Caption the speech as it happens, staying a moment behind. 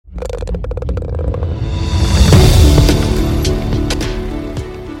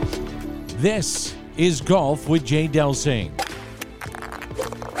This is Golf with Jay Delsing.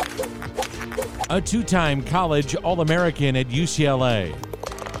 A two-time college All-American at UCLA.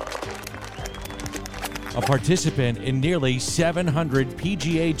 A participant in nearly 700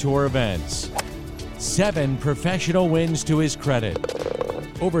 PGA Tour events. 7 professional wins to his credit.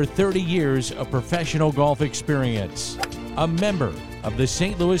 Over 30 years of professional golf experience. A member of the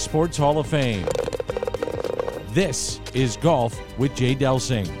St. Louis Sports Hall of Fame. This is Golf with Jay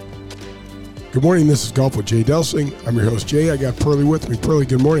Delsing. Good morning, this is Golf with Jay Delsing. I'm your host, Jay. I got Pearlie with me. Pearlie,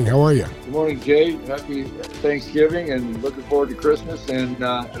 good morning. How are you? Good morning, Jay. Happy Thanksgiving and looking forward to Christmas and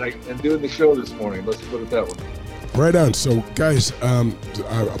doing the show this morning. Let's put it that way. Right on. So, guys, I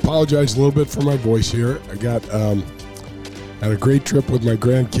apologize a little bit for my voice here. I got had a great trip with my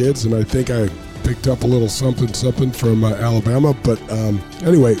grandkids, and I think I picked up a little something from Alabama. But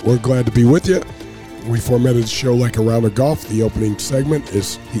anyway, we're glad to be with you. We formatted the show like a round of golf. The opening segment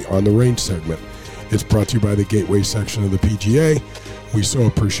is the On the Range segment. It's brought to you by the Gateway section of the PGA. We so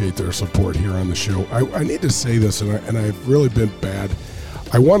appreciate their support here on the show. I need to say this, and I've really been bad.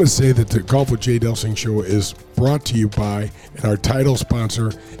 I want to say that the Golf with Jay Delsing show is brought to you by, and our title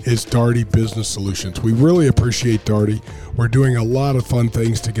sponsor is Daugherty Business Solutions. We really appreciate Daugherty. We're doing a lot of fun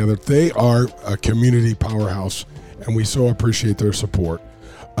things together. They are a community powerhouse, and we so appreciate their support.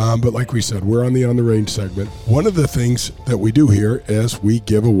 But like we said, we're on the Range segment. One of the things that we do here is we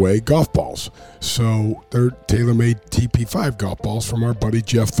give away golf balls. So they're tailor-made TP5 golf balls from our buddy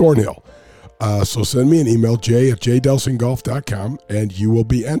Jeff Thornhill. So send me an email, jay@jdelsinggolf.com, and you will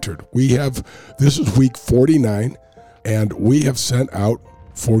be entered. This is week 49, and we have sent out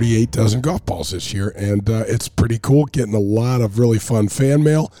 48 dozen golf balls this year, and it's pretty cool, getting a lot of really fun fan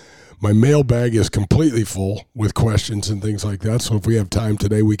mail. My mailbag is completely full with questions and things like that, so if we have time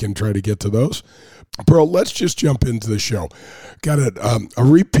today, we can try to get to those. Pearl, let's just jump into the show. Got a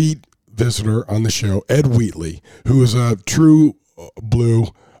repeat visitor on the show, Ed Wheatley, who is a true blue,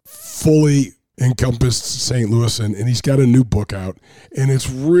 fully encompassed St. Louis, and he's got a new book out, and it's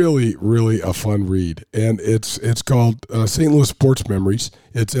really, really a fun read. And it's called St. Louis Sports Memories.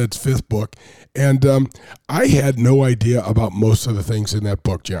 It's Ed's 5th book, and I had no idea about most of the things in that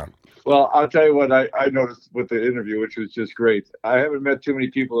book, John. Well, I'll tell you what I noticed with the interview, which was just great. I haven't met too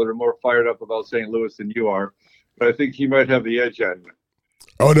many people that are more fired up about St. Louis than you are, but I think he might have the edge on you.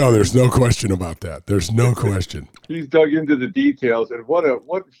 Oh, no, there's no question about that. There's no question. He's dug into the details, and what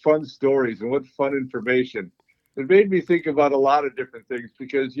fun stories and what fun information. It made me think about a lot of different things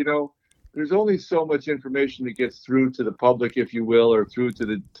because, there's only so much information that gets through to the public, if you will, or through to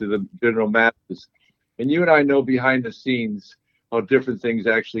the general masses. And you and I know behind the scenes how different things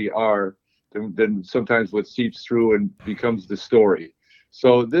actually are than sometimes what seeps through and becomes the story.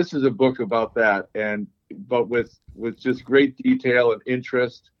 So this is a book about that, but with just great detail and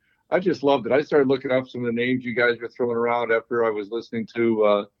interest. I just loved it. I started looking up some of the names you guys were throwing around after I was listening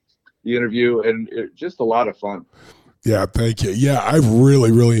to the interview, and just a lot of fun. Yeah, thank you. Yeah, I've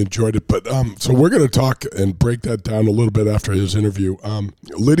really, really enjoyed it. But so we're going to talk and break that down a little bit after his interview.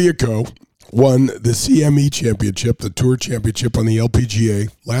 Lydia Ko won the CME Championship, the Tour Championship on the LPGA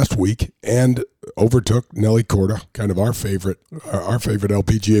last week, and overtook Nelly Korda, kind of our favorite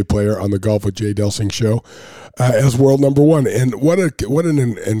LPGA player on the Golf with Jay Delsing show, as world number 1. And what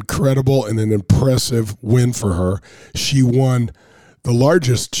an incredible and an impressive win for her. She won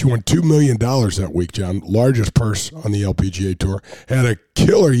 $2 million that week, John, largest purse on the LPGA Tour. Had a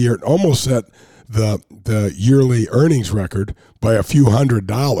killer year, almost set the yearly earnings record by a few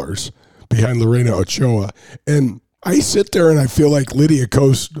 $100s behind Lorena Ochoa. And I sit there and I feel like Lydia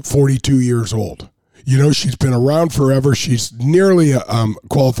Ko's 42 years old. She's been around forever. She's nearly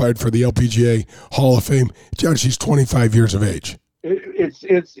qualified for the LPGA Hall of Fame. John, she's 25 years of age.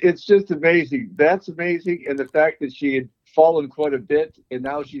 It's just amazing. That's amazing. And the fact that she had fallen quite a bit, and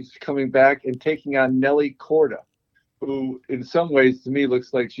now she's coming back and taking on Nelly Korda, who in some ways to me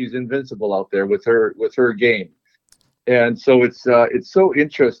looks like she's invincible out there with her game. And so it's so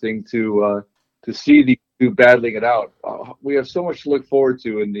interesting to see the two battling it out. We have so much to look forward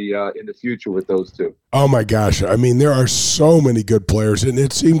to in the future with those two. Oh my gosh! I mean, there are so many good players, and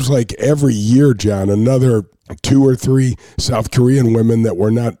it seems like every year, John, another 2 or 3 South Korean women that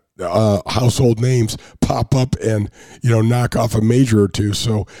were not household names pop up and knock off a major or two.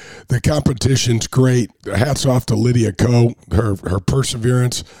 So the competition's great. Hats off to Lydia Ko, her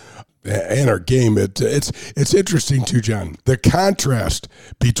perseverance and her game. It's interesting too, John. The contrast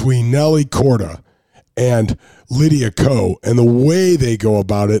between Nelly Korda and Lydia Ko and the way they go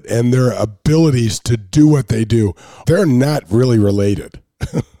about it and their abilities to do what they do, they're not really related.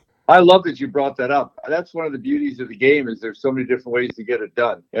 I love that you brought that up. That's one of the beauties of the game is there's so many different ways to get it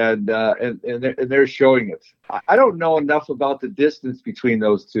done, and they're showing it. I don't know enough about the distance between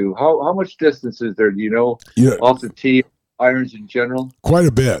those two. How much distance is there? Do you know off the tee? Irons in general? Quite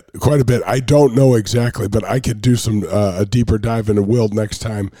a bit. I don't know exactly, but I could do some a deeper dive into Wild next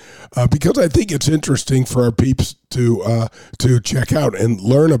time because I think it's interesting for our peeps to check out and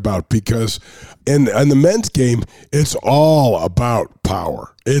learn about, because in the men's game, it's all about power.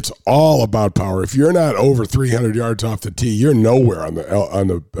 It's all about power. If you're not over 300 yards off the tee, you're nowhere on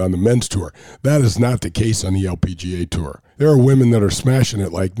the men's tour. That is not the case on the LPGA tour. There are women that are smashing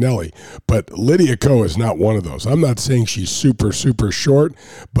it like Nelly, but Lydia Ko is not one of those. I'm not saying she's super, super short,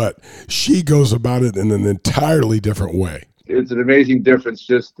 but she goes about it in an entirely different way. It's an amazing difference,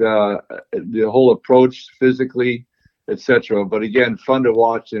 just the whole approach physically, etc. But again, fun to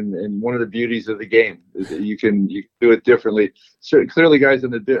watch, and one of the beauties of the game is that you can do it differently. So clearly, guys on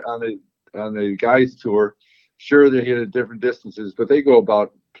the guys tour, sure they hit at different distances, but they go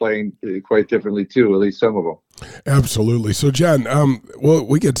about playing quite differently too, at least some of them. Absolutely. So, John,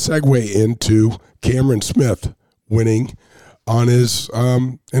 we could segue into Cameron Smith winning on his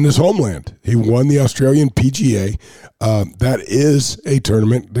in his homeland. He won the Australian PGA. That is a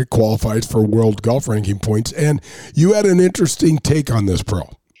tournament that qualifies for world golf ranking points. And you had an interesting take on this, Pro.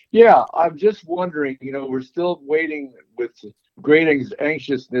 Yeah, I'm just wondering, we're still waiting with great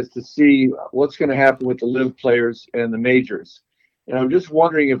anxiousness to see what's going to happen with the LIV players and the majors. And I'm just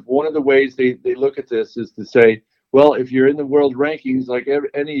wondering if one of the ways they look at this is to say, well, if you're in the world rankings, like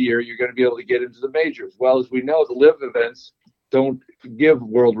any year, you're going to be able to get into the majors. Well, as we know, the LIV events don't give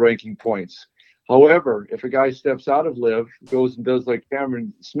world ranking points. However, if a guy steps out of LIV, goes and does like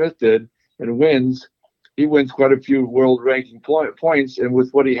Cameron Smith did and wins, he wins quite a few world ranking points. And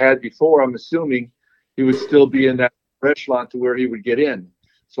with what he had before, I'm assuming he would still be in that echelon to where he would get in.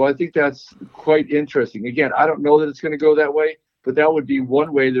 So I think that's quite interesting. Again, I don't know that it's going to go that way, but that would be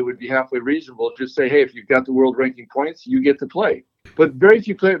one way that would be halfway reasonable. Just say, hey, if you've got the world ranking points, you get to play. But very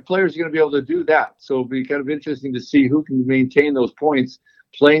few players are going to be able to do that. So it'll be kind of interesting to see who can maintain those points,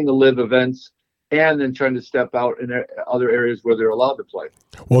 playing the LIV events, and then trying to step out in other areas where they're allowed to play.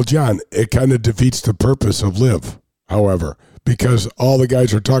 Well, John, it kind of defeats the purpose of LIV, however, because all the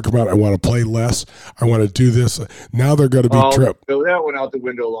guys are talking about, I want to play less, I want to do this. Now they're going to be tripped. So that went out the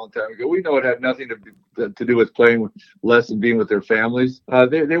window a long time ago. We know it had nothing to do with playing less and being with their families.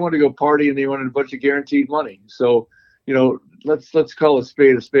 They want to go party, and they wanted a bunch of guaranteed money. So, let's call a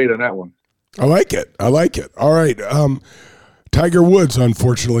spade on that one. I like it. All right. Tiger Woods,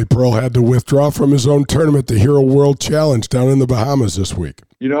 unfortunately, Pearl, had to withdraw from his own tournament, the Hero World Challenge, down in the Bahamas this week.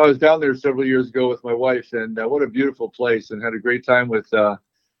 I was down there several years ago with my wife, and what a beautiful place, and had a great time with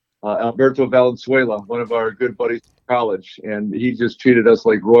Alberto Valenzuela, one of our good buddies from college, and he just treated us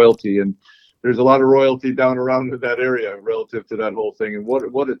like royalty. And there's a lot of royalty down around that area relative to that whole thing. And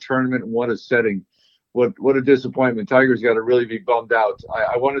what a tournament, and what a setting. What a disappointment. Tiger's got to really be bummed out.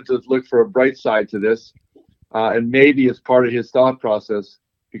 I wanted to look for a bright side to this. And maybe it's part of his thought process,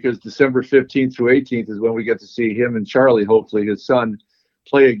 because December 15th through 18th is when we get to see him and Charlie, hopefully his son,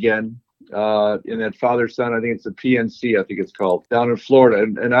 play again in that father-son. I think it's the PNC, I think it's called, down in Florida.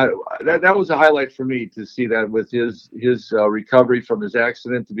 And that was a highlight for me to see that with his recovery from his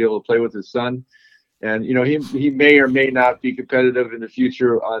accident, to be able to play with his son. And, he may or may not be competitive in the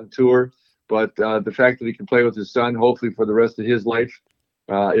future on tour, but the fact that he can play with his son, hopefully for the rest of his life,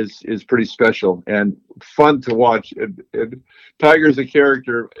 is pretty special and fun to watch. And Tiger's a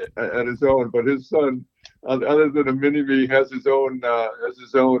character at his own, but his son, other than a mini-me, has his own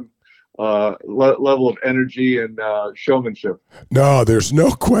level of energy and showmanship. No, there's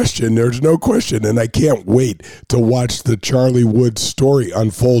no question. And I can't wait to watch the Charlie Woods story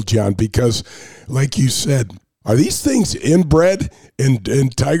unfold, John, because like you said, are these things inbred in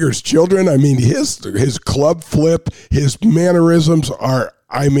Tiger's children? I mean, his club flip, his mannerisms are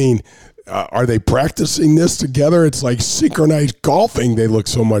they practicing this together? It's like synchronized golfing. They look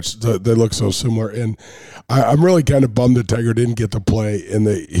so similar. And I'm really kind of bummed that Tiger didn't get to play in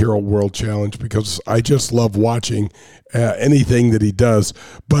the Hero World Challenge, because I just love watching anything that he does.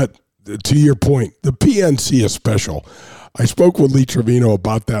 But to your point, the PNC is special. I spoke with Lee Trevino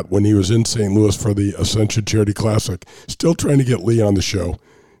about that when he was in St. Louis for the Ascension Charity Classic. Still trying to get Lee on the show.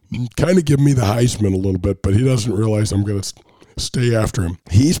 Kind of give me the Heisman a little bit, but he doesn't realize I'm going to stay after him.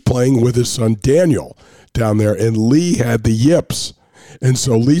 He's playing with his son Daniel down there, and Lee had the yips. And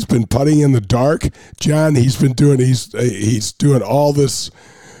so Lee's been putting in the dark. John, he's doing all these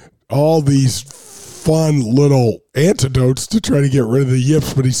fun little antidotes to try to get rid of the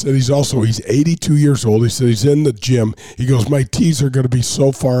yips, but he said he's 82 years old. He said he's in the gym. He goes, my tees are going to be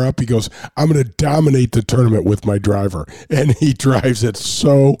so far up. He goes, I'm going to dominate the tournament with my driver. And he drives it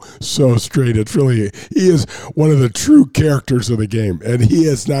so straight. It's really, he is one of the true characters of the game, and he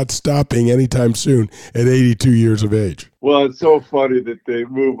is not stopping anytime soon at 82 years of age. Well, it's so funny that they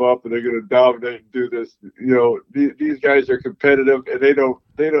move up and they're going to dominate and do this. You know, these guys are competitive, and they don't,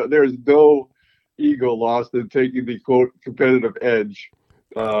 there's no ego lost in taking the quote competitive edge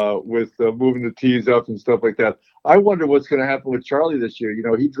with moving the tees up and stuff like that. I wonder what's going to happen with Charlie this year. You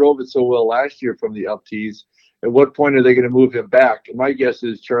know, he drove it so well last year from the up tees. At what point are they going to move him back? And my guess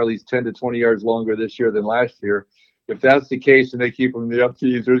is Charlie's 10 to 20 yards longer this year than last year. If that's the case and they keep him in the up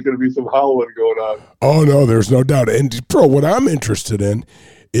tees, there's going to be some hollowing going on. Oh, no, there's no doubt. And, bro, what I'm interested in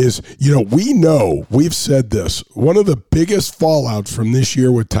is, you know, we've said this, one of the biggest fallouts from this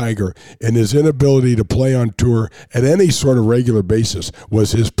year with Tiger and his inability to play on tour at any sort of regular basis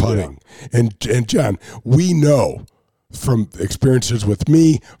was his putting. Yeah. And John, we know from experiences with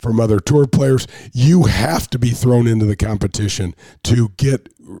me, from other tour players, you have to be thrown into the competition to get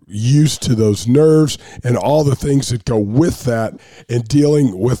used to those nerves and all the things that go with that, and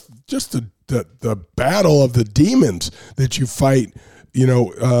dealing with just the battle of the demons that you fight, you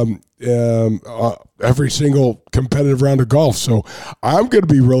know, every single competitive round of golf. So I'm going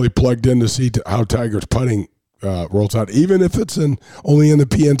to be really plugged in to see how Tiger's putting rolls out, even if it's only in the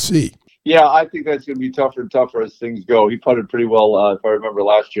PNC. Yeah, I think that's going to be tougher and tougher as things go. He putted pretty well, if I remember,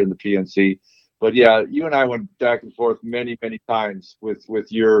 last year in the PNC. But yeah, you and I went back and forth many times with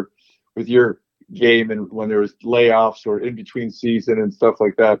your game, and when there was layoffs or in between season and stuff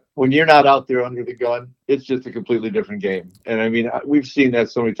like that. When you're not out there under the gun, it's just a completely different game. And I mean, we've seen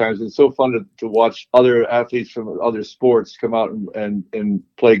that so many times. It's so fun to watch other athletes from other sports come out and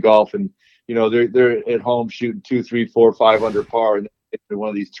play golf, and you know they're at home shooting 2, 3, 4, 5 under par, and in one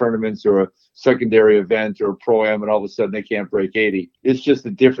of these tournaments or a secondary event or a pro-am, and all of a sudden they can't break 80. It's just a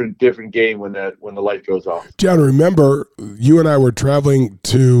different game when the light goes off. John, remember you and I were traveling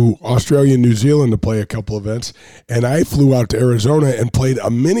to Australia and New Zealand to play a couple events, and I flew out to Arizona and played a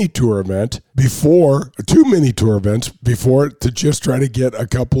mini tour event before, 2 mini tour events before, to just try to get a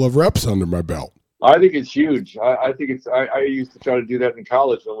couple of reps under my belt. I think it's huge. I think it's. I used to try to do that in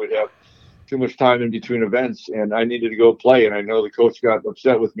college when we'd have too much time in between events, and I needed to go play. And I know the coach got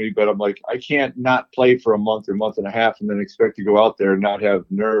upset with me, but I'm like, I can't not play for a month or month and a half and then expect to go out there and not have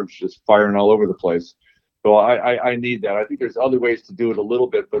nerves just firing all over the place. So I need that. I think there's other ways to do it a little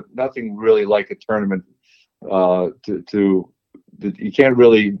bit, but nothing really like a tournament. You can't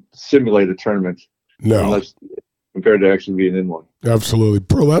really simulate a tournament. No. Unless compared to actually being in one. Absolutely.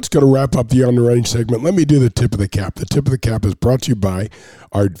 Bro, that's going to wrap up the On the Range segment. Let me do the tip of the cap. The tip of the cap is brought to you by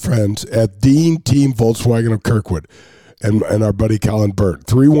our friends at Dean Team Volkswagen of Kirkwood and our buddy Colin Burt.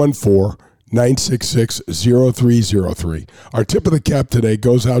 314-966-0303. Our tip of the cap today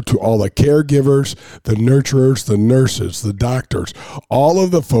goes out to all the caregivers, the nurturers, the nurses, the doctors, all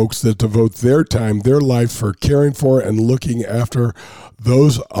of the folks that devote their time, their life for caring for and looking after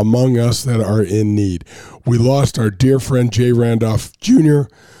those among us that are in need. We lost our dear friend Jay Randolph Jr.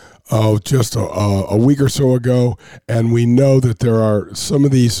 Just a week or so ago, and we know that there are some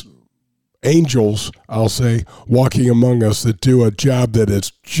of these angels, I'll say, walking among us that do a job that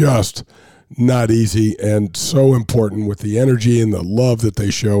is just not easy and so important with the energy and the love that they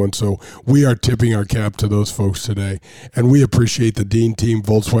show. And so we are tipping our cap to those folks today. And we appreciate the Dean Team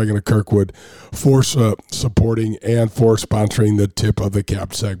Volkswagen of Kirkwood for supporting and for sponsoring the tip of the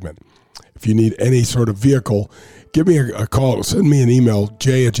cap segment. If you need any sort of vehicle, give me a call. Send me an email,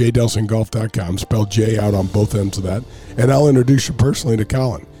 j@jdelsongolf.com. Spell J out on both ends of that. And I'll introduce you personally to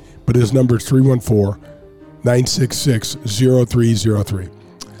Colin. But his number is 314-966-0303.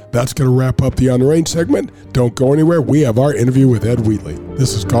 That's going to wrap up the On the Range segment. Don't go anywhere. We have our interview with Ed Wheatley.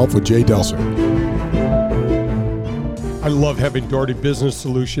 This is Golf with Jay Delsing. I love having Doherty Business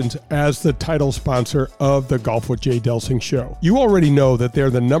Solutions as the title sponsor of the Golf with Jay Delsing show. You already know that they're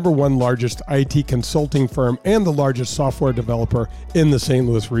the #1 largest IT consulting firm and the largest software developer in the St.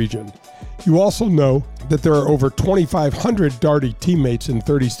 Louis region. You also know that there are over 2,500 Doherty teammates in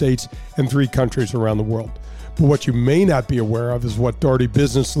 30 states and 3 countries around the world. But what you may not be aware of is what Doherty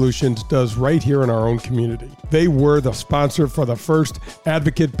Business Solutions does right here in our own community. They were the sponsor for the first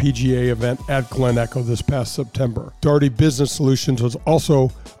Advocate PGA event at Glen Echo this past September. Doherty Business Solutions was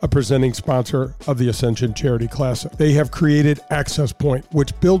also a presenting sponsor of the Ascension Charity Classic. They have created Access Point,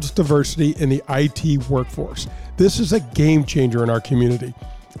 which builds diversity in the IT workforce. This is a game changer in our community.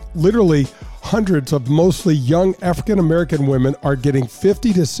 Literally, hundreds of mostly young African-American women are getting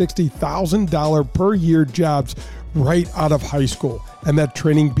 $50,000 to $60,000 per year jobs right out of high school, and that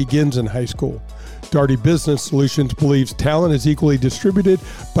training begins in high school. Daugherty Business Solutions believes talent is equally distributed,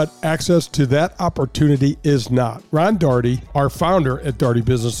 but access to that opportunity is not. Ron Daugherty, our founder at Daugherty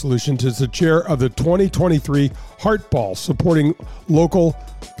Business Solutions, is the chair of the 2023 Heart Ball, supporting the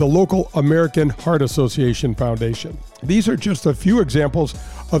local American Heart Association Foundation. These are just a few examples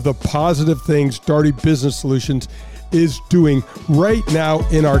of the positive things Daugherty Business Solutions is doing right now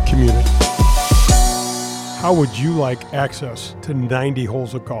in our community. How would you like access to 90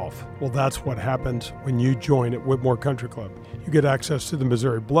 holes of golf? Well, that's what happens when you join at Whitmore Country Club. You get access to the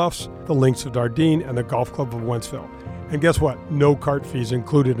Missouri Bluffs, the Links of Dardenne, and the Golf Club of Wentzville. And guess what? No cart fees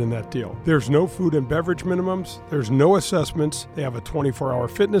included in that deal. There's no food and beverage minimums. There's no assessments. They have a 24-hour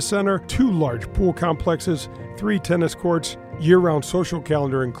fitness center, 2 large pool complexes, 3 tennis courts. Year-round social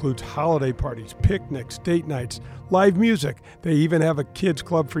calendar includes holiday parties, picnics, date nights, live music. They even have a kids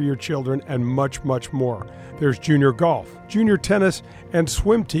club for your children and much, much more. There's junior golf, junior tennis, and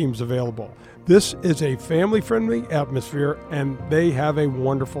swim teams available. This is a family-friendly atmosphere, and they have a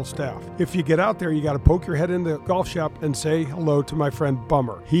wonderful staff. If you get out there, you got to poke your head in the golf shop and say hello to my friend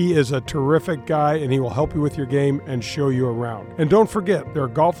Bummer. He is a terrific guy, and he will help you with your game and show you around. And don't forget, there are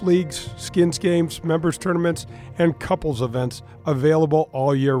golf leagues, skins games, members tournaments, and couples events available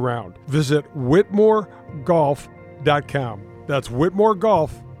all year round. Visit WhitmoreGolf.com. That's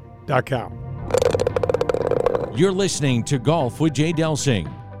WhitmoreGolf.com. You're listening to Golf with Jay Delsing.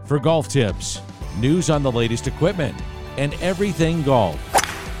 For golf tips, news on the latest equipment, and everything golf,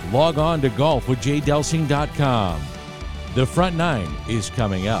 log on to golfwithjaydelsing.com. The Front Nine is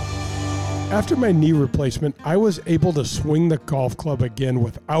coming up. After my knee replacement, I was able to swing the golf club again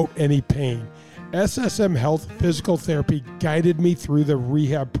without any pain. SSM Health Physical Therapy guided me through the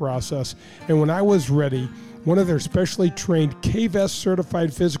rehab process, and when I was ready, one of their specially trained KVEST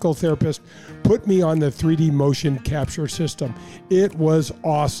certified physical therapists put me on the 3D motion capture system. It was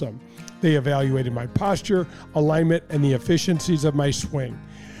awesome. They evaluated my posture, alignment, and the efficiencies of my swing.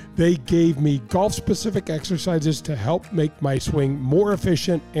 They gave me golf-specific exercises to help make my swing more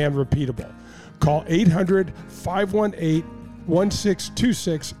efficient and repeatable. Call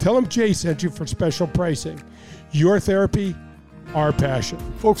 800-518-1626. Tell them Jay sent you for special pricing. Your therapy, our passion.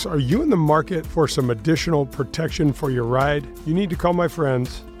 Folks, are you in the market for some additional protection for your ride? You need to call my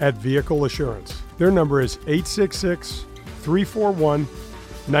friends at Vehicle Assurance. Their number is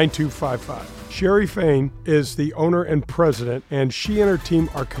 866-341-9255. Sherry Fain is the owner and president, and she and her team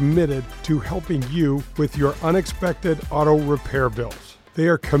are committed to helping you with your unexpected auto repair bills. They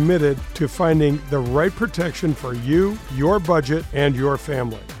are committed to finding the right protection for you, your budget, and your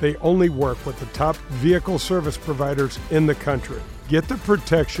family. They only work with the top vehicle service providers in the country. Get the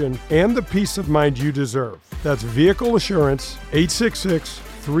protection and the peace of mind you deserve. That's Vehicle Assurance,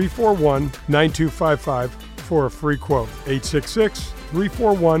 866-341-9255 for a free quote.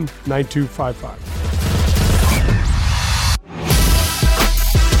 866-341-9255.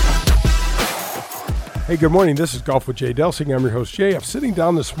 Hey, good morning. This is Golf with Jay Delsing. I'm your host, Jay. I'm sitting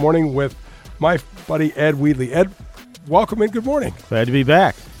down this morning with my buddy, Ed Wheatley. Ed, welcome and good morning. Glad to be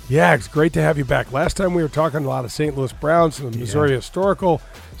back. Yeah, it's great to have you back. Last time we were talking a lot of St. Louis Browns and the Missouri Historical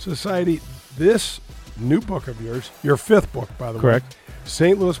Society. This new book of yours, your 5th book, by the Correct. way,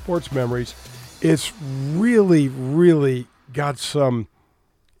 St. Louis Sports Memories, it's really, really got some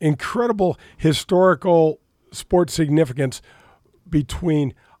incredible historical sports significance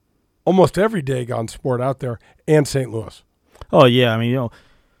between almost every daggone sport out there and St. Louis. Oh, yeah. I mean,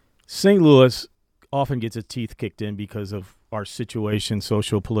 St. Louis often gets its teeth kicked in because of our situation,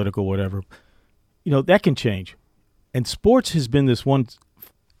 social, political, whatever. That can change. And sports has been this one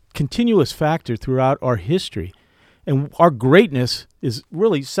continuous factor throughout our history. And our greatness is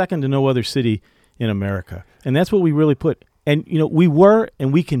really second to no other city in America. And that's what we really put. And, we were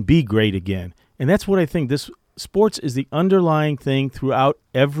and we can be great again. And that's what I think this sports is the underlying thing throughout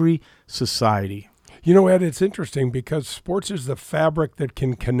every society. Ed, it's interesting because sports is the fabric that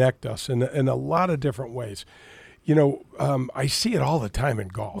can connect us in a lot of different ways. I see it all the time in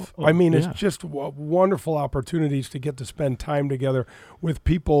golf. I mean, it's just wonderful opportunities to get to spend time together with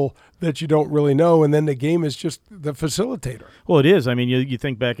people that you don't really know, and then the game is just the facilitator. Well, it is. I mean, you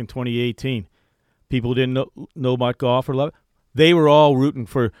think back in 2018, people didn't know about golf or love it. They were all rooting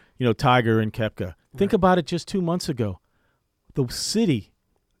for, Tiger and Koepka. Think about it just 2 months ago. The city,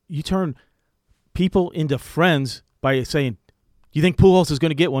 you turn people into friends by saying, do you think Pujols is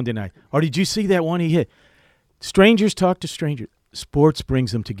going to get one tonight? Or did you see that one he hit? Strangers talk to strangers. sports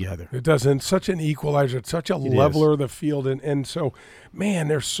brings them together. It does, and such an equalizer. It's such a leveler of the field. And so, man,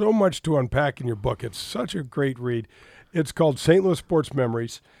 there's so much to unpack in your book. It's such a great read. It's called St. Louis Sports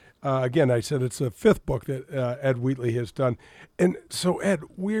Memories. Again, I said it's the fifth book that Ed Wheatley has done. And so, Ed,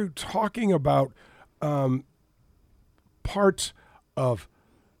 we're talking about parts of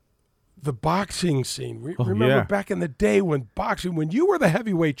the boxing scene. Remember back in the day when you were the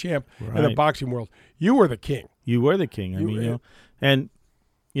heavyweight champ in the boxing world, you were the king. You were the king. And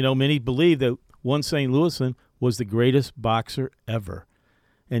many believe that one St. Louisan was the greatest boxer ever.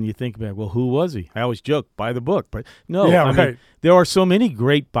 And you think about, well, who was he? I always joke, by the book. But no, mean, there are so many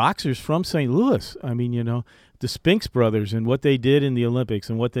great boxers from St. Louis. I mean, the Spinks brothers and what they did in the Olympics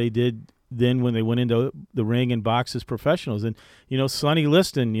and what they did then when they went into the ring and boxed as professionals. And, Sonny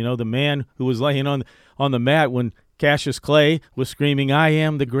Liston, the man who was laying on the mat when Cassius Clay was screaming, "I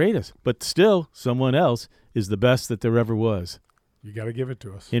am the greatest." But still, someone else is the best that there ever was. You got to give it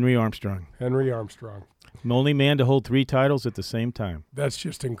to us. Henry Armstrong. The only man to hold 3 titles at the same time. That's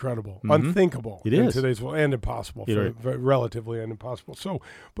just incredible. Mm-hmm. Unthinkable. It in is. Today's world, and impossible. Relatively impossible. So,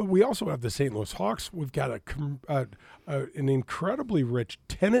 but we also have the St. Louis Hawks. We've got an incredibly rich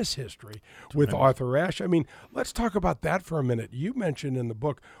tennis history with Arthur Ashe. I mean, let's talk about that for a minute. You mentioned in the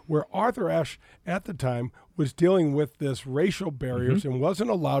book where Arthur Ashe at the time was dealing with this racial barriers and wasn't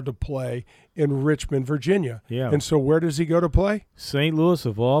allowed to play in Richmond, Virginia. Yeah. And so where does he go to play? St. Louis,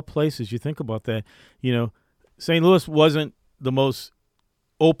 of all places. You think about that. St. Louis wasn't the most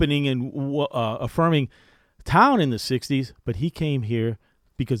opening and affirming town in the 60s, but he came here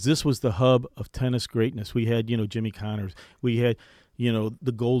because this was the hub of tennis greatness. We had, Jimmy Connors. We had,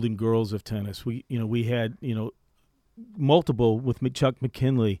 the Golden Girls of tennis. We had, multiple with Chuck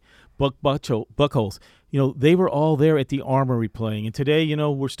McKinley, Buck Buchholz. They were all there at the Armory playing. And today,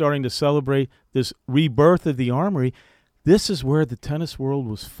 we're starting to celebrate this rebirth of the Armory. This is where the tennis world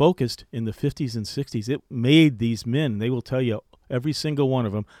was focused in the 50s and 60s. It made these men. They will tell you, every single one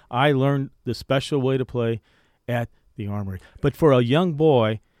of them, I learned the special way to play at the Armory. But for a young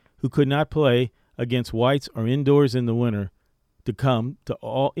boy who could not play against whites or indoors in the winter to come to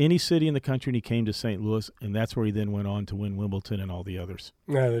any city in the country, and he came to St. Louis, and that's where he then went on to win Wimbledon and all the others.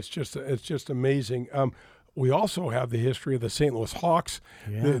 Yeah, it's just amazing. We also have the history of the St. Louis Hawks.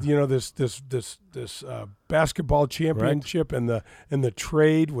 Yeah. This basketball championship and the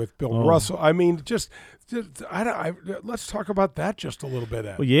trade with Bill Russell. I mean, let's talk about that just a little bit.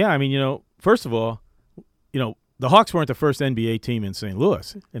 Ed. Well, yeah. I mean, first of all, the Hawks weren't the first NBA team in St.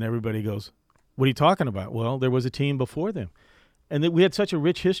 Louis, and everybody goes, "What are you talking about?" Well, there was a team before them, and we had such a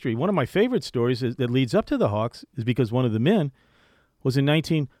rich history. One of my favorite stories that leads up to the Hawks is because one of the men was in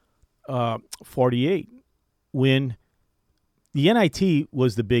 1948. When the NIT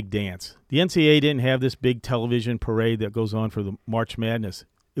was the big dance. The NCAA didn't have this big television parade that goes on for the March Madness.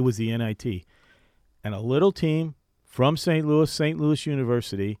 It was the NIT. And a little team from St. Louis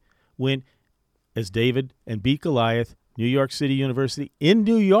University, went as David and beat Goliath, New York City University, in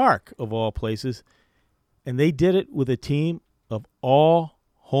New York, of all places. And they did it with a team of all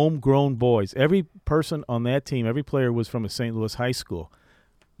homegrown boys. Every person on that team, every player was from a St. Louis high school.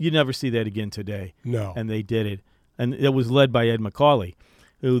 You never see that again today. No. And they did it. And it was led by Ed McCauley,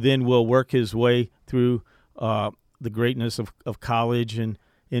 who then will work his way through the greatness of college and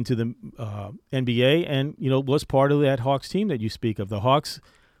into the NBA and, was part of that Hawks team that you speak of. The Hawks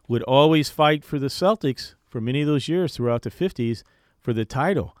would always fight for the Celtics for many of those years throughout the 50s for the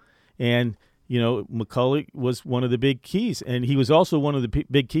title. And, McCauley was one of the big keys. And he was also one of the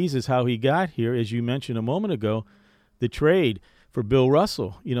big keys is how he got here, as you mentioned a moment ago, the trade for Bill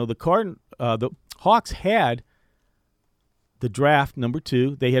Russell. The Hawks had the draft number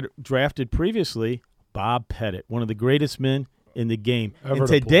 2. They had drafted previously Bob Pettit, one of the greatest men in the game. And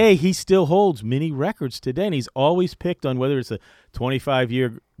today he still holds many records today, and he's always picked on whether it's a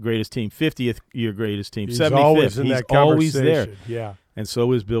 25-year greatest team, 50th-year greatest team, 75th. Always in that always there. Yeah. And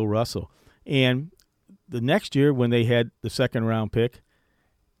so is Bill Russell. And the next year when they had the second-round pick,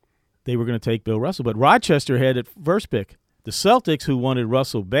 they were going to take Bill Russell. But Rochester had it first pick. The Celtics, who wanted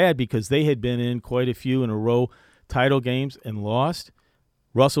Russell bad because they had been in quite a few in a row title games and lost,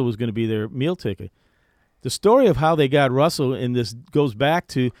 Russell was going to be their meal ticket. The story of how they got Russell in this goes back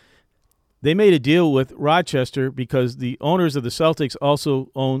to they made a deal with Rochester because the owners of the Celtics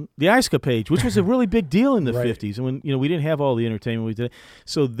also own the Ice Capades, which was a really big deal in the 50s. And when we didn't have all the entertainment we did.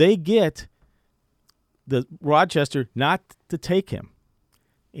 So they get the Rochester not to take him.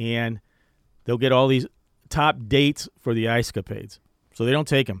 And they'll get all these top dates for the Ice Capades. So they don't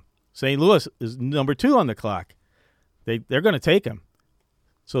take him. St. Louis is number 2 on the clock. They're going to take him.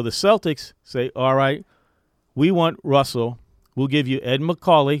 So the Celtics say, all right, we want Russell. we'll give you Ed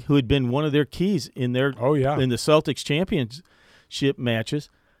McCauley, who had been one of their keys in their in the Celtics championship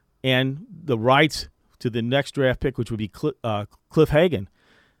matches, and the rights to the next draft pick, which would be Cliff Hagan.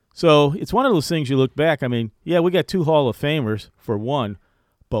 So it's one of those things you look back. I mean, yeah, we got 2 Hall of Famers for one,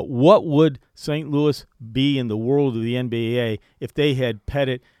 but what would St. Louis be in the world of the NBA if they had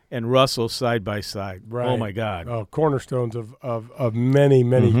Pettit and Russell side by side? Right. Oh my God! Cornerstones of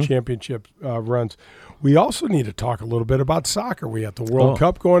many championship runs. We also need to talk a little bit about soccer. We have the World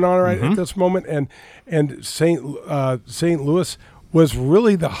Cup going on at this moment, and St. Louis was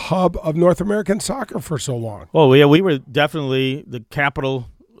really the hub of North American soccer for so long. Oh yeah, we were definitely the capital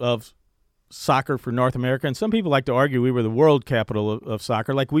of soccer for North America, and some people like to argue we were the world capital of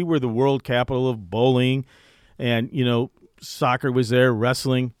soccer, like we were the world capital of bowling, and soccer was there,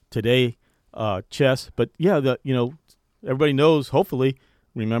 wrestling today, chess. But yeah, everybody knows, hopefully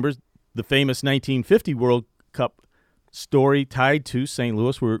remembers the famous 1950 World Cup story tied to St.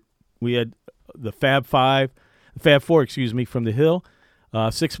 Louis, where we had the Fab Four, from the Hill.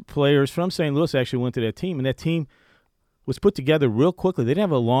 6 players from St. Louis actually went to that team, and that team was put together real quickly. They didn't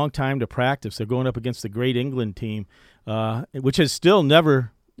have a long time to practice. They're going up against the Great England team, which has still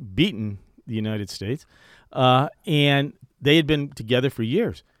never beaten the United States, and they had been together for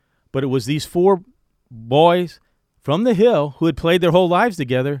years. But it was these 4 boys from the Hill who had played their whole lives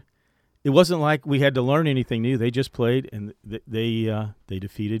together. It wasn't like we had to learn anything new. They just played, and they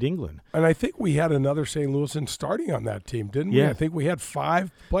defeated England. And I think we had another St. Louisan starting on that team, didn't we? Yeah. I think we had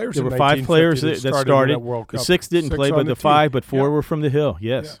 5 players. There were 5 players that started. The 6 didn't play, but the 5, but 4 were from the Hill.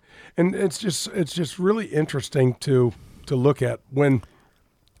 Yes. Yeah. And it's just really interesting to look at when,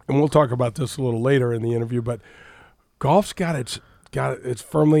 and we'll talk about this a little later in the interview. But golf's got it's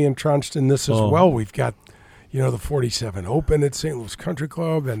firmly entrenched in this as well. We've got the 47 Open at St. Louis Country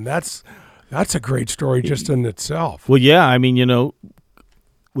Club, and that's a great story just in itself. Well, yeah, I mean,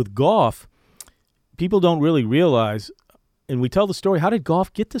 with golf, people don't really realize, and we tell the story, how did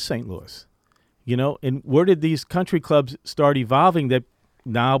golf get to St. Louis? And where did these country clubs start evolving that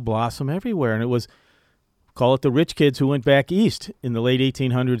now blossom everywhere? And it was, call it the rich kids who went back east in the late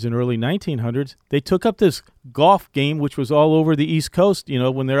 1800s and early 1900s. They took up this golf game, which was all over the East Coast,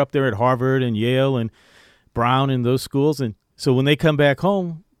 when they're up there at Harvard and Yale and Brown in those schools. And so when they come back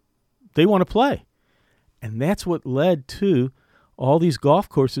home, they want to play. And that's what led to all these golf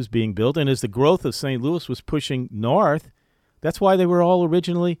courses being built. And as the growth of St. Louis was pushing north, that's why they were all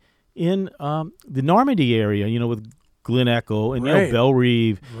originally in the Normandy area, with Glen Echo and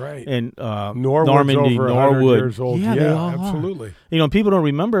Bellerive and Normandy, Norwood. Years old. Yeah, they all absolutely. Are. People don't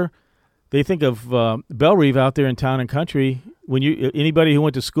remember. They think of Bellerive out there in Town and Country. When anybody who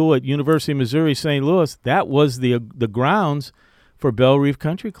went to school at University of Missouri St. Louis, that was the grounds for Bellerive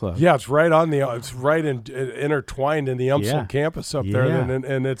Country Club. Yeah, it's right intertwined in the UMSL campus up there,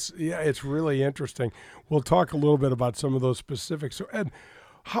 and it's really interesting. We'll talk a little bit about some of those specifics. So, Ed,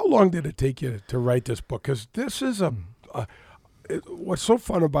 how long did it take you to write this book? Because this is what's so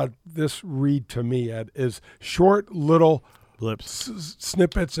fun about this read to me, Ed, is short little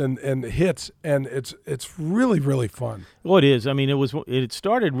snippets and hits, and it's really, really fun. Well, it is. I mean, it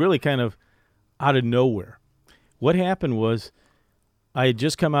started really kind of out of nowhere. What happened was I had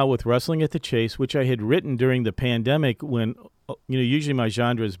just come out with Wrestling at the Chase, which I had written during the pandemic when, usually my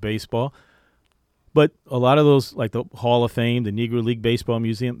genre is baseball, but a lot of those, like the Hall of Fame, the Negro League Baseball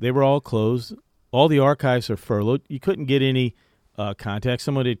Museum, they were all closed. All the archives are furloughed. You couldn't get any contact.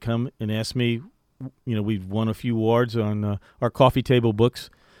 Someone had come and asked me, we've won a few awards on our coffee table books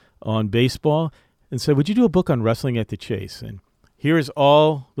on baseball, and said, would you do a book on Wrestling at the Chase? And here is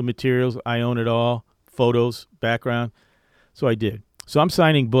all the materials. I own it all, photos, background. So I did. So I'm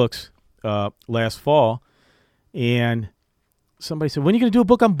signing books last fall, and somebody said, when are you going to do a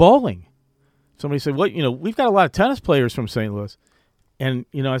book on bowling? Somebody said, we've got a lot of tennis players from St. Louis. And,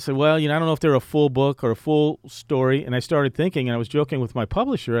 I said, well, I don't know if they're a full book or a full story. And I started thinking, and I was joking with my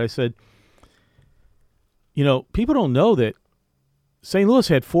publisher. I said, people don't know that St. Louis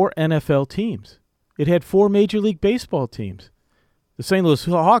had 4 NFL teams. It had 4 Major League Baseball teams. The St. Louis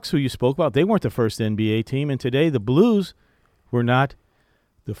Hawks, who you spoke about, they weren't the first NBA team. And today the Blues were not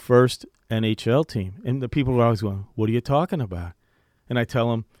the first NHL team. And the people were always going, what are you talking about? And I tell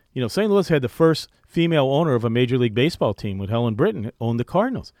them, St. Louis had the first female owner of a Major League Baseball team with Helen Britton, owned the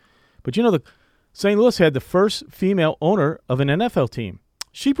Cardinals. But the St. Louis had the first female owner of an NFL team.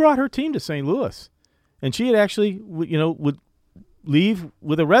 She brought her team to St. Louis. And she had actually, would leave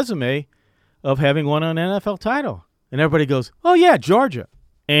with a resume of having won an NFL title. And everybody goes, oh, yeah, Georgia.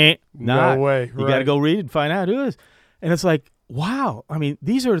 No way. You got to go read and find out who it is. And it's like, wow. I mean,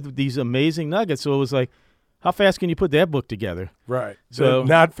 these are these amazing nuggets. So it was like, How fast can you put that book together? Right. So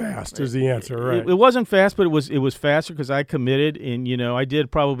not fast is the answer, right? It wasn't fast, but it was faster because I committed, and I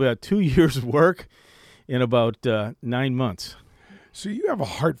did probably about 2 years of work in about 9 months. So you have a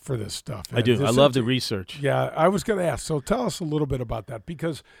heart for this stuff. Ed. I do. I love the research. Yeah, I was going to ask. So tell us a little bit about that,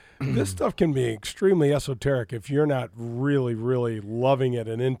 because this stuff can be extremely esoteric if you're not really, really loving it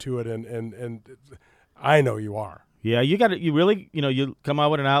and into it, and I know you are. Yeah, you come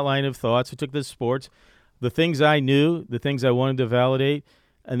out with an outline of thoughts. I took the sports, the things I knew, the things I wanted to validate,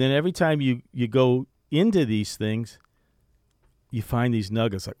 and then every time you go into these things, you find these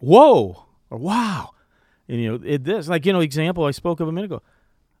nuggets like, whoa, or wow. And, example I spoke of a minute ago.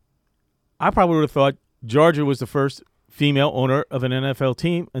 I probably would have thought Georgia was the first female owner of an NFL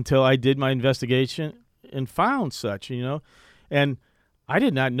team until I did my investigation and found such, And I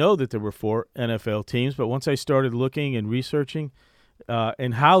did not know that there were 4 NFL teams, but once I started looking and researching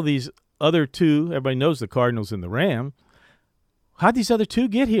and how these other 2, everybody knows the Cardinals and the Rams, how'd these other 2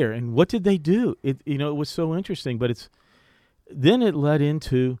 get here and what did they do? It was so interesting, but then it led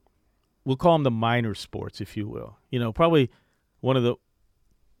into, we'll call them the minor sports, if you will. Probably one of the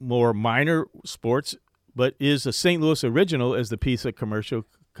more minor sports, but is a St. Louis original, as the piece of commercial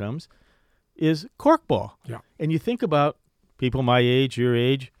comes, is corkball. Yeah. And you think about people my age, your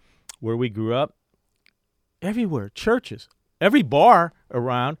age, where we grew up, everywhere, churches, every bar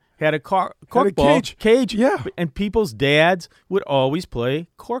around had a corkball cage. Yeah. And people's dads would always play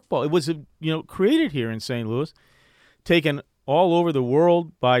corkball. It was, created here in St. Louis, taken all over the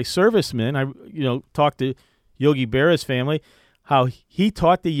world by servicemen. I talked to Yogi Berra's family, how he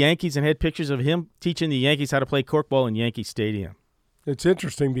taught the Yankees and had pictures of him teaching the Yankees how to play corkball in Yankee Stadium. It's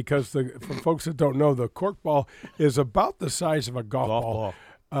interesting because for folks that don't know, the corkball is about the size of a golf ball.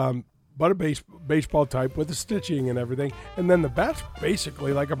 But a baseball type with the stitching and everything. And then the bat's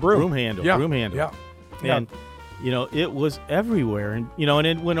basically like a broom. Broom handle. Yeah. And, it was everywhere. And, and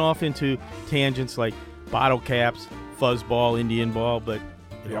it went off into tangents like bottle caps, fuzzball, Indian ball, but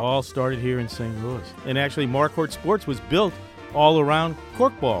it all started here in St. Louis. And actually, Marquardt Sports was built all around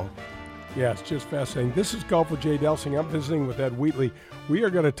corkball. Yeah, it's just fascinating. This is Golf with Jay Delsing. I'm visiting with Ed Wheatley. We are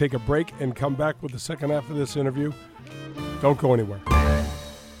going to take a break and come back with the second half of this interview. Don't go anywhere.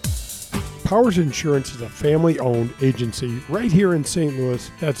 Powers Insurance is a family-owned agency right here in St. Louis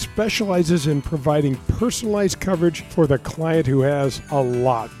that specializes in providing personalized coverage for the client who has a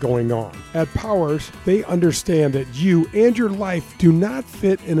lot going on. At Powers, they understand that you and your life do not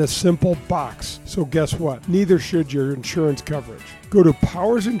fit in a simple box. So guess what? Neither should your insurance coverage. Go to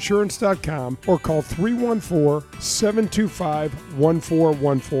powersinsurance.com or call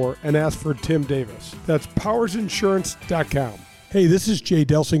 314-725-1414 and ask for Tim Davis. That's powersinsurance.com. Hey, this is Jay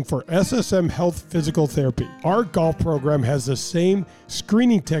Delsing for SSM Health Physical Therapy. Our golf program has the same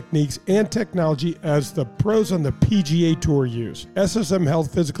screening techniques and technology as the pros on the PGA Tour use. SSM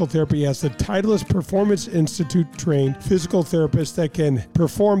Health Physical Therapy has the Titleist Performance Institute-trained physical therapists that can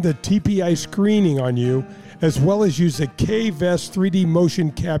perform the TPI screening on you, as well as use the K-Vest 3D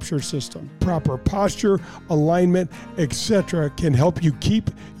motion capture system. Proper posture, alignment, etc. can help you keep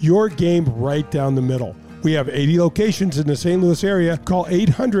your game right down the middle. We have 80 locations in the St. Louis area. Call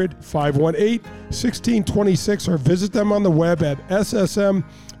 800-518-1626 or visit them on the web at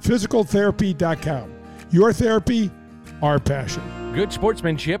ssmphysicaltherapy.com. Your therapy, our passion. Good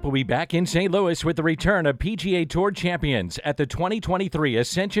Sportsmanship will be back in St. Louis with the return of PGA Tour champions at the 2023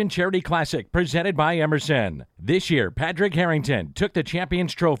 Ascension Charity Classic presented by Emerson. This year, Patrick Harrington took the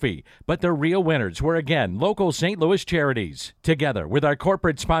Champions Trophy, but the real winners were again local St. Louis charities. Together with our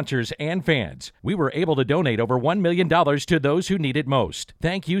corporate sponsors and fans, we were able to donate over $1 million to those who need it most.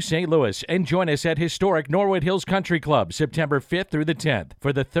 Thank you, St. Louis, and join us at historic Norwood Hills Country Club September 5th through the 10th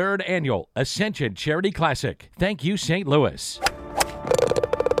for the 3rd annual Ascension Charity Classic. Thank you, St. Louis.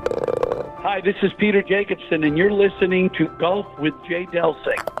 Hi, this is Peter Jacobson, and you're listening to Golf with Jay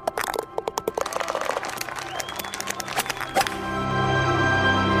Delsing.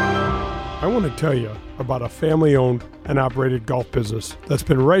 I want to tell you about a family-owned and operated golf business that's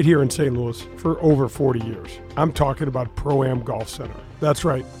been right here in St. Louis for over 40 years. I'm talking about Pro-Am Golf Center. That's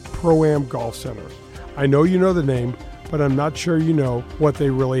right, Pro-Am Golf Center. I know you know the name, but I'm not sure you know what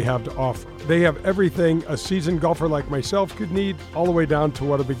they really have to offer. They have everything a seasoned golfer like myself could need, all the way down to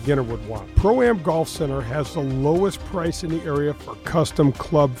what a beginner would want. Pro-Am Golf Center has the lowest price in the area for custom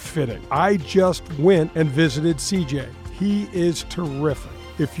club fitting. I just went and visited CJ. He is terrific.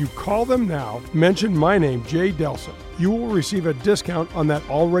 If you call them now, mention my name, Jay Delsing, you will receive a discount on that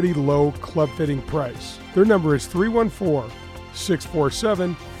already low club fitting price. Their number is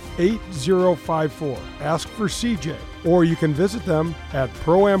 314-647-8054. Ask for CJ, or you can visit them at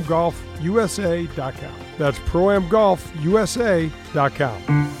proamgolfusa.com. That's ProAmGolfUSA.com.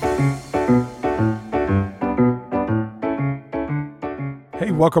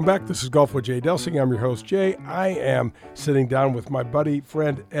 Hey, welcome back. This is Golf with Jay Delsing. I'm your host, Jay. I am sitting down with my buddy,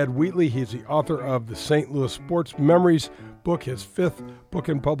 friend, Ed Wheatley. He's the author of the St. Louis Sports Memories book, his 5th book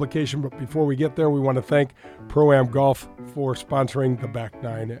in publication. But before we get there, we want to thank Pro-Am Golf for sponsoring the Back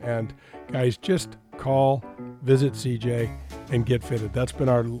Nine. And guys, just call, visit CJ, and get fitted. That's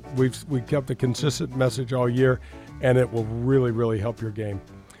been we've kept a consistent message all year, and it will really, really help your game.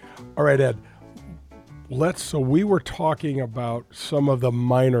 All right, Ed. So we were talking about some of the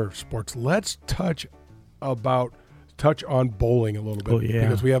minor sports. Let's touch on bowling a little bit,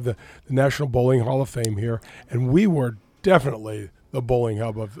 because we have the National Bowling Hall of Fame here, and we were definitely the bowling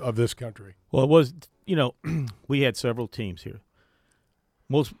hub of this country. Well, it was, we had several teams here.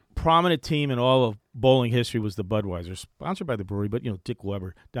 Most prominent team in all of bowling history was the Budweiser, sponsored by the brewery, but, Dick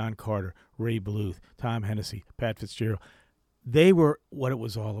Weber, Don Carter, Ray Bluth, Tom Hennessy, Pat Fitzgerald. They were what it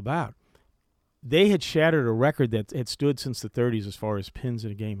was all about. They had shattered a record that had stood since the 30s as far as pins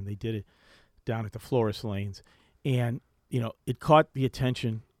in a game, and they did it down at the Flores Lanes. And, it caught the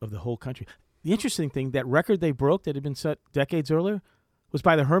attention of the whole country. The interesting thing, that record they broke that had been set decades earlier was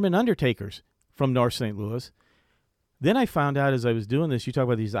by the Herman Undertakers from North St. Louis. Then I found out as I was doing this, you talk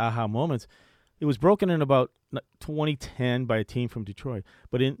about these aha moments, it was broken in about 2010 by a team from Detroit.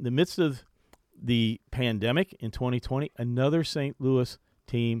 But in the midst of the pandemic in 2020, another St. Louis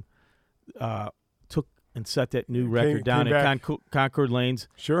team took and set that new record down at Concord Lanes,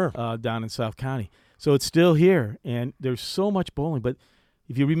 down in South County. So it's still here, and there's so much bowling. But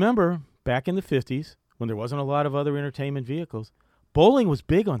if you remember, back in the 50s, when there wasn't a lot of other entertainment vehicles, bowling was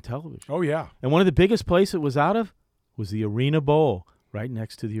big on television. Oh, yeah. And one of the biggest places it was out of was the Arena Bowl, right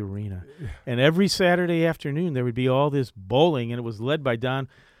next to the arena. And every Saturday afternoon, there would be all this bowling, and it was led by Don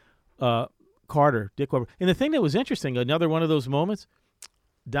Carter, Dick Weber. And the thing that was interesting, another one of those moments,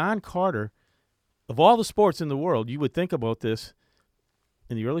 Don Carter, of all the sports in the world, you would think about this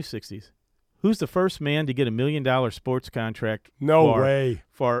in the early 60s. Who's the first man to get $1 million sports contract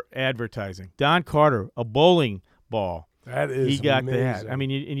for advertising? Don Carter, a bowling ball. That is He got amazing. that. I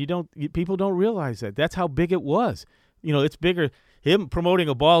mean, people don't realize that. That's how big it was. It's bigger. Him promoting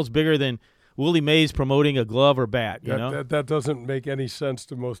a ball is bigger than Willie Mays promoting a glove or bat, That doesn't make any sense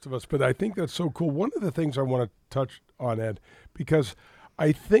to most of us, but I think that's so cool. One of the things I want to touch on, Ed, because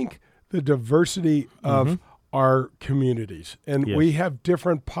I think the diversity of our communities, and we have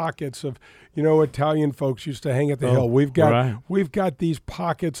different pockets of, Italian folks used to hang at the hill. We've got these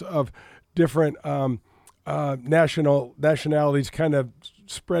pockets of different nationalities kind of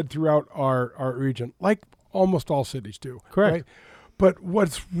spread throughout our region, like almost all cities do. Correct. Right? But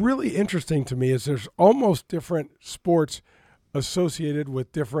what's really interesting to me is there's almost different sports associated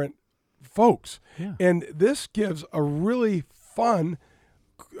with different folks. Yeah. And this gives a really fun,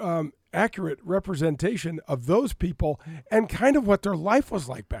 accurate representation of those people and kind of what their life was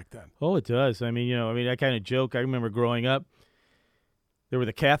like back then. Oh, it does. I kind of joke. I remember growing up, there were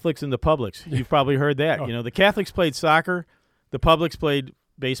the Catholics and the publics. You've probably heard that. The Catholics played soccer, the publics played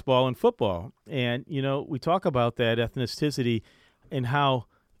baseball and football. And, we talk about that ethnicity and how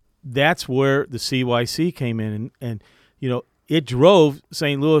that's where the CYC came in. And it drove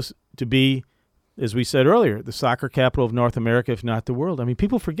St. Louis to be, as we said earlier, the soccer capital of North America, if not the world. I mean,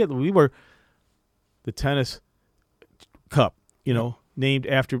 people forget that we were the tennis cup, named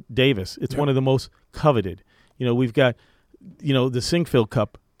after Davis. It's one of the most coveted. We've got, the Singfield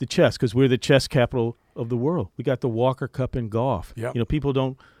Cup, the chess, because we're the chess capital of the world. We got the Walker Cup in golf. Yep. People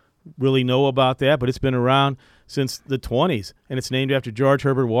don't really know about that, but it's been around since the 20s, and it's named after George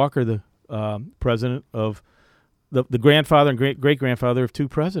Herbert Walker, the president of the grandfather and great-grandfather of two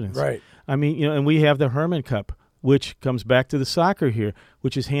presidents. Right. I mean, and we have the Herman Cup, which comes back to the soccer here,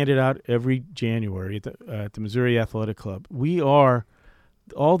 which is handed out every January at the Missouri Athletic Club. We are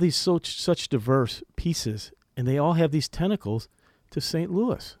all these such diverse pieces, and they all have these tentacles to St.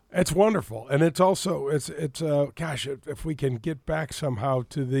 Louis. It's wonderful, and it's also gosh, if we can get back somehow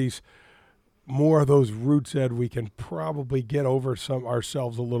to these more of those roots, Ed, we can probably get over some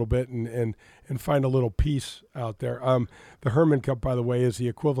ourselves a little bit and find a little peace out there. The Herman Cup, by the way, is the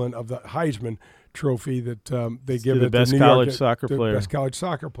equivalent of the Heisman Trophy that they give to the best college soccer player. Best college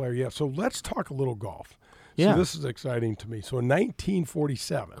soccer player, yeah. So let's talk a little golf. Yeah. So this is exciting to me. So in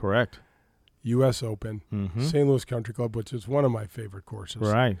 1947, correct, U.S. Open, St. Louis Country Club, which is one of my favorite courses.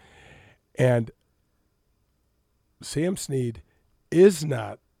 Right. And Sam Snead is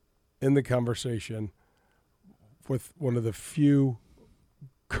not in the conversation with one of the few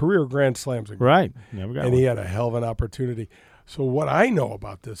career Grand Slams. Right. Never got and one. he had a hell of an opportunity. So what I know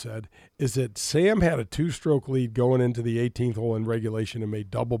about this, Ed, is that Sam had a 2-stroke lead going into the 18th hole in regulation and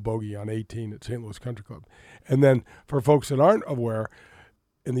made double bogey on 18 at St. Louis Country Club. And then for folks that aren't aware,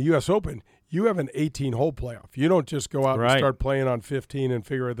 in the U.S. Open, you have an 18-hole playoff. You don't just go out and start playing on 15 and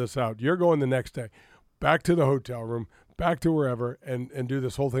figure this out. You're going the next day back to the hotel room, back to wherever, and do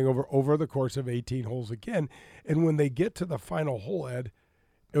this whole thing over the course of 18 holes again. And when they get to the final hole, Ed,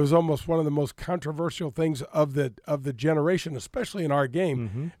 it was almost one of the most controversial things of the generation, especially in our game.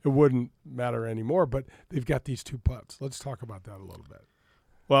 Mm-hmm. It wouldn't matter anymore, but they've got these 2 putts. Let's talk about that a little bit.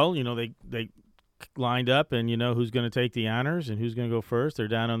 Well, they lined up, and who's going to take the honors and who's going to go first. They're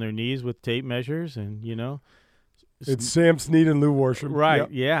down on their knees with tape measures, and it's Sam Snead and Lou Worsham, right? Yep.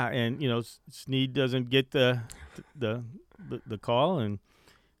 Yeah, and Snead doesn't get the call and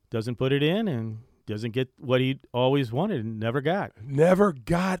doesn't put it in and doesn't get what he always wanted and never got. Never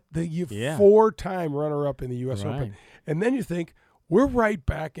got the 4-time runner-up in the U.S. Open. And then you think, we're right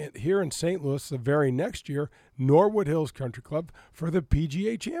back here in St. Louis the very next year, Norwood Hills Country Club for the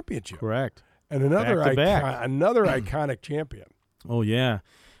PGA Championship. Correct. And another iconic champion. Oh, yeah.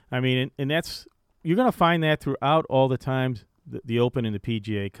 I mean, and that's – you're going to find that throughout all the times the Open and the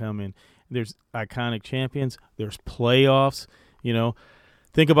PGA come in. There's iconic champions. There's playoffs,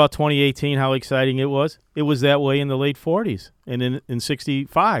 Think about 2018, how exciting it was. It was that way in the late 40s. And in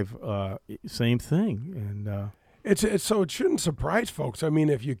 65, same thing. And it's so it shouldn't surprise folks. I mean,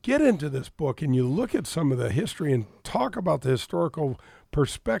 if you get into this book and you look at some of the history and talk about the historical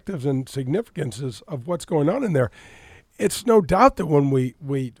perspectives and significances of what's going on in there, it's no doubt that when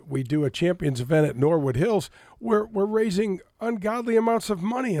we do a Champions event at Norwood Hills, we're raising ungodly amounts of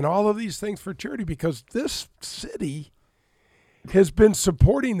money and all of these things for charity, because this city has been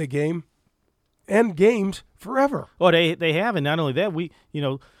supporting the game and games forever. Well, they have, and not only that,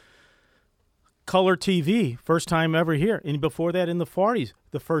 color TV, first time ever here, and before that in the 40s,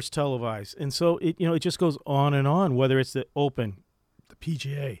 the first televised, and so it just goes on and on. Whether it's the Open, the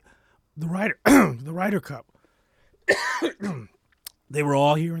PGA, the Ryder Cup, they were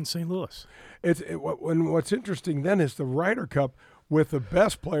all here in St. Louis. What's interesting then is the Ryder Cup with the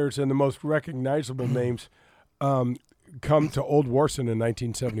best players and the most recognizable names. Come to Old Warson in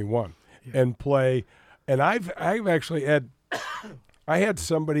 1971 and play. And I've actually I had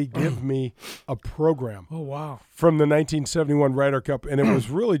somebody give me a program. Oh, wow. From the 1971 Ryder Cup, and it was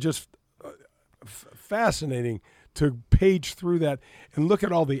really just fascinating to page through that and look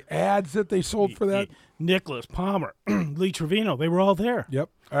at all the ads that they sold for that. Nicholas, Palmer, Lee Trevino, they were all there. Yep.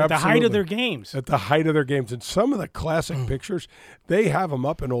 At the height of their games. At the height of their games. And some of the classic pictures, they have them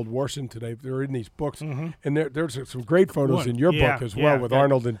up in Old Warson today. They're in these books. Mm-hmm. And there's some great photos in your book as well with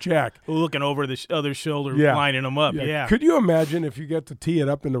Arnold and Jack. Looking over the other shoulder, lining them up. Yeah. Could you imagine if you get to tee it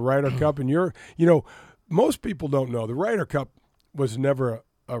up in the Ryder Cup and most people don't know, the Ryder Cup was never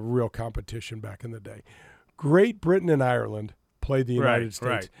a real competition back in the day. Great Britain and Ireland played the United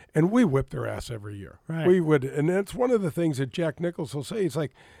States, and we whipped their ass every year. Right. We would, and that's one of the things that Jack Nicklaus will say. It's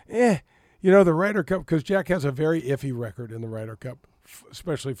like, the Ryder Cup, because Jack has a very iffy record in the Ryder Cup,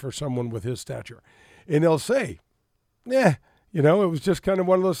 especially for someone with his stature. And he'll say, it was just kind of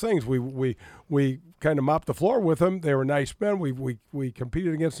one of those things. We kind of mopped the floor with them. They were nice men. We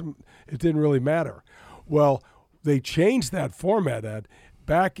competed against them. It didn't really matter. Well, they changed that format, Ed,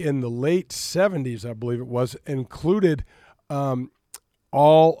 back in the late 70s, I believe it was, included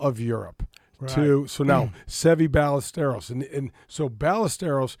all of Europe. Right. So now Seve Ballesteros. And so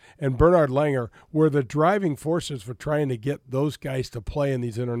Ballesteros and Bernard Langer were the driving forces for trying to get those guys to play in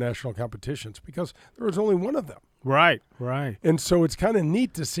these international competitions, because there was only one of them. Right. And so it's kind of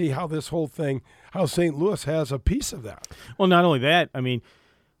neat to see how this whole thing, how St. Louis has a piece of that. Well, not only that, I mean,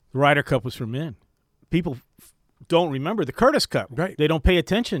 the Ryder Cup was for men. People don't remember the Curtis Cup. Right. They don't pay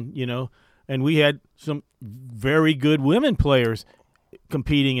attention, and we had some very good women players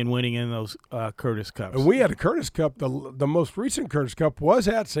competing and winning in those Curtis Cups. And we had a Curtis Cup. The most recent Curtis Cup was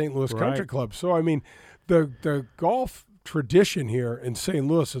at St. Louis Country Club. So, I mean, the golf tradition here in St.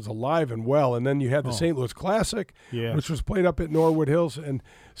 Louis is alive and well. And then you had the St. Louis Classic, which was played up at Norwood Hills. And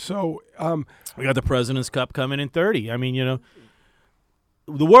so we got the President's Cup coming in 30. I mean,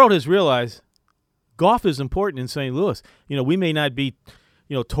 the world has realized golf is important in St. Louis. We may not be,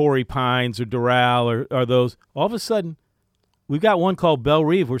 Torrey Pines or Doral or those. All of a sudden, we've got one called Belle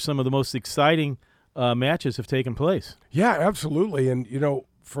Reve where some of the most exciting matches have taken place. Yeah, absolutely. And,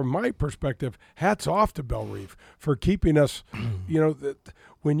 from my perspective, hats off to Belle Reve for keeping us,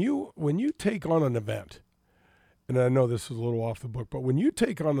 when you take on an event, and I know this is a little off the book, but when you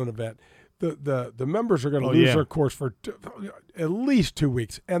take on an event, the members are going to lose their course for at least 2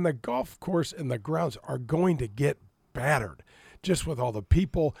 weeks, and the golf course and the grounds are going to get battered. just with all the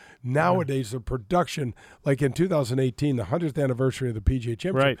people. Nowadays, the production, like in 2018, the 100th anniversary of the PGA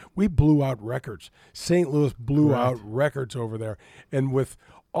Championship, we blew out records. St. Louis blew out records over there. And with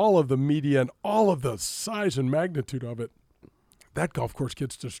all of the media and all of the size and magnitude of it, that golf course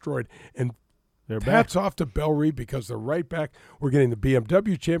gets destroyed. And hats off to Bell Reeve because they're right back. We're getting the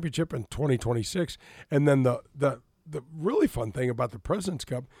BMW Championship in 2026. And then the really fun thing about the President's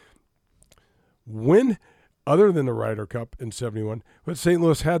Cup, other than the Ryder Cup in 71, but St.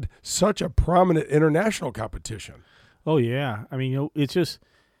 Louis had such a prominent international competition. Oh, yeah. I mean, it's just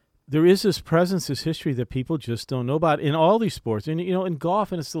there is this presence, this history that people just don't know about in all these sports. And, in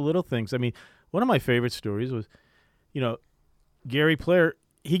golf, and it's the little things. I mean, one of my favorite stories was, Gary Player,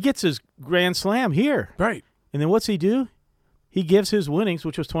 he gets his Grand Slam here. Right. And then what's he do? He gives his winnings,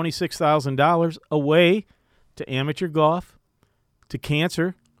 which was $26,000, away to amateur golf, to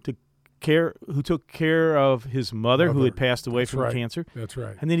cancer, who took care of his mother who had passed away from cancer. That's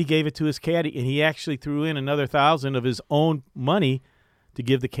right. And then he gave it to his caddy, and he actually threw in another $1,000 of his own money to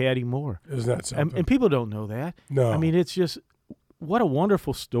give the caddy more. Isn't that something? And people don't know that. No. I mean, it's just what a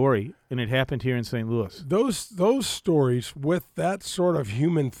wonderful story, and it happened here in St. Louis. Those stories with that sort of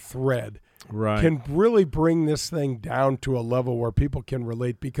human thread can really bring this thing down to a level where people can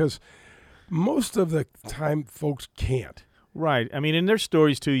relate, because most of the time folks can't. Right. I mean, in their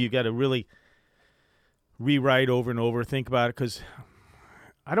stories, too, you got to really rewrite over and over, think about it, because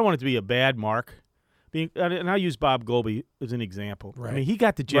I don't want it to be a bad mark. And I'll use Bob Goldie as an example. Right. I mean, he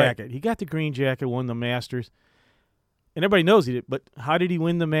got the jacket. Right. He got the green jacket, won the Masters. And everybody knows he did. But how did he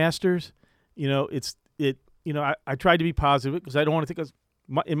win the Masters? I tried to be positive because I don't want to think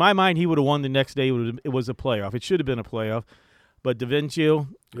 – in my mind, he would have won the next day. It was a playoff. It should have been a playoff. But DaVinci,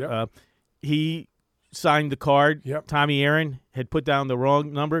 he – signed the card. Yep. Tommy Aaron had put down the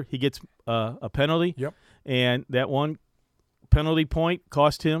wrong number. He gets a penalty. Yep. And that one penalty point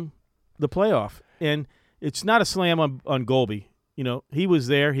cost him the playoff. And it's not a slam on Golby. He was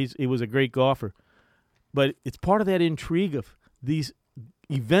there. He was a great golfer. But it's part of that intrigue of these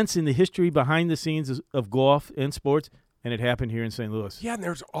events in the history behind the scenes of golf and sports, and it happened here in St. Louis. Yeah, and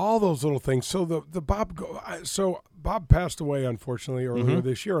there's all those little things. So Bob passed away, unfortunately, earlier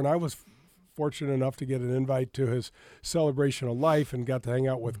this year, and I was fortunate enough to get an invite to his celebration of life and got to hang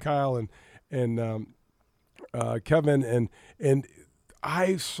out with Kyle and Kevin, and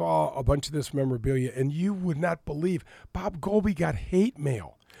I saw a bunch of this memorabilia, and you would not believe Bob Golby got hate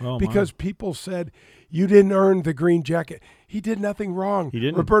mail because people said you didn't earn the green jacket. He did nothing wrong. He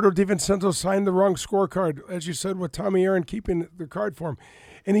didn't. Roberto DiVincenzo signed the wrong scorecard, as you said, with Tommy Aaron keeping the card for him.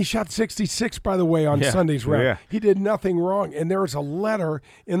 And he shot 66, by the way, on Sunday's round. Yeah. He did nothing wrong. And there was a letter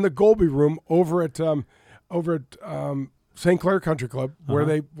in the Golby room over at St. Clair Country Club where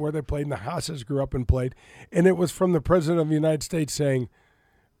they played, and the Haas's grew up and played. And it was from the President of the United States saying,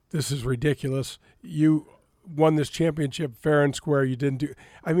 "This is ridiculous. You won this championship fair and square. You didn't do."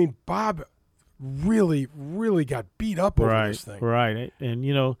 I mean, Bob really, really got beat up over this thing. Right.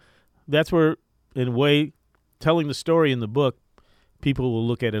 And that's where, in a way, telling the story in the book, people will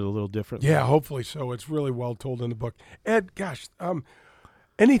look at it a little differently. Yeah, hopefully so. It's really well told in the book. Ed, gosh,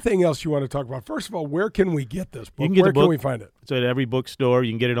 anything else you want to talk about? First of all, where can we get this book? Where can we find it? It's at every bookstore.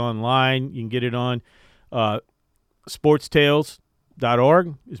 You can get it online. You can get it on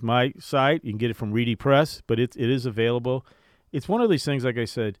sportstales.org is my site. You can get it from Reedy Press, but it is available. It's one of these things, like I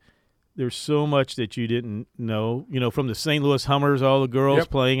said, there's so much that you didn't know. From the St. Louis Hummers, all the girls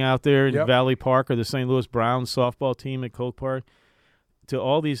playing out there in Valley Park, or the St. Louis Browns softball team at Coke Park, to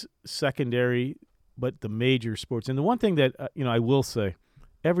all these secondary but the major sports. And the one thing that, I will say,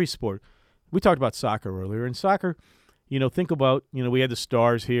 every sport, we talked about soccer earlier. In soccer, think about, we had the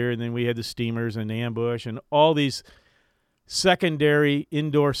Stars here, and then we had the Steamers and Ambush and all these secondary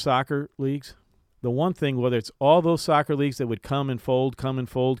indoor soccer leagues. The one thing, whether it's all those soccer leagues that would come and fold,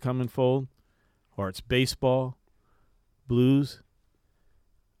 or it's baseball, blues,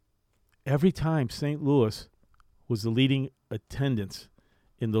 every time St. Louis was the leading attendance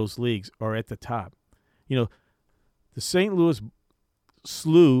in those leagues or at the top. The St. Louis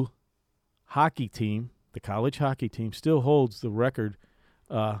SLU hockey team, the college hockey team, still holds the record.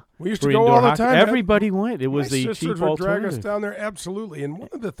 We used to go all the time. Everybody went. It was the cheap alternative. My sisters would drag us down there, absolutely. And one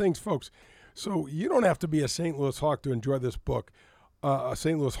of the things, folks, so you don't have to be a St. Louis Hawk to enjoy this book, a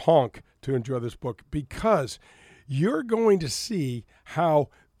St. Louis Honk to enjoy this book, because you're going to see how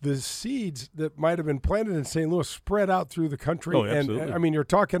the seeds that might have been planted in St. Louis spread out through the country. Oh, absolutely. And I mean, you're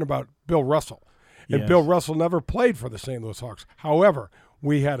talking about Bill Russell. And Yes. Bill Russell never played for the St. Louis Hawks. However,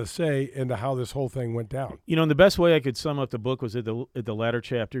 we had a say into how this whole thing went down. And the best way I could sum up the book was at the latter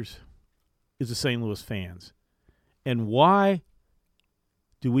chapters is the St. Louis fans and why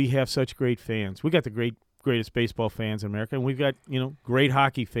do we have such great fans. We got the greatest baseball fans in America, and we've got, great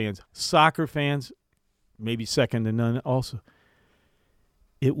hockey fans, soccer fans, maybe second to none also.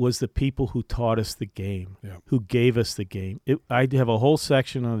 It was the people who taught us the game, who gave us the game. I have a whole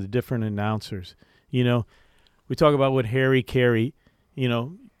section on the different announcers. We talk about what Harry Carey,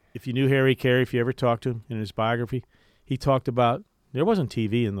 if you knew Harry Carey, if you ever talked to him in his biography, he talked about, there wasn't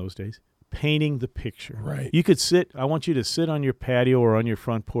TV in those days, painting the picture. Right. You could I want you to sit on your patio or on your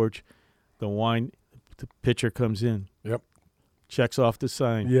front porch. The pitcher comes in. Yep. Checks off the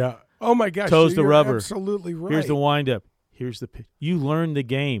sign. Yeah. Oh, my gosh. Toes the rubber. Absolutely right. Here's the windup. Here's the pitch. You learn the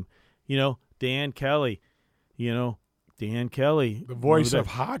game. Dan Kelly, the voice of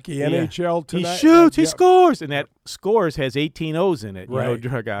hockey, NHL tonight. He shoots, he scores, and that scores has 18 O's in it. Right.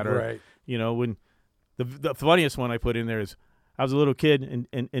 Drug out. Right. When the funniest one I put in there is, I was a little kid,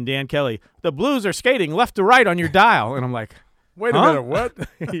 and Dan Kelly, the Blues are skating left to right on your dial. And I'm like, wait a minute, what?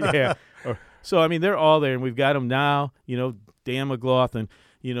 Yeah. So, they're all there, and we've got them now, Dan McLaughlin,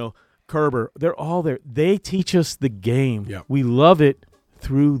 Kerber. They're all there. They teach us the game. Yeah. We love it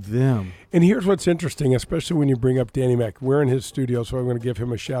through them. And here's what's interesting, especially when you bring up Danny Mac. We're in his studio, so I'm going to give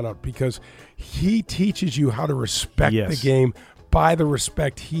him a shout-out because he teaches you how to respect the game by the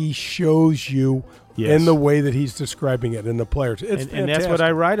respect he shows you in the way that he's describing it and the players. And that's what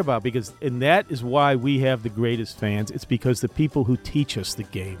I write about, and that is why we have the greatest fans. It's because the people who teach us the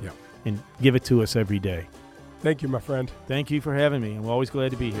game and give it to us every day. Thank you, my friend. Thank you for having me. I'm always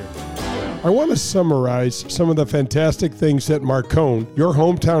glad to be here. I want to summarize some of the fantastic things that Marcone, your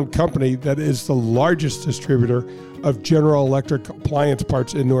hometown company that is the largest distributor of General Electric appliance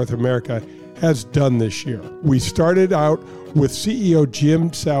parts in North America, has done this year. We started out with CEO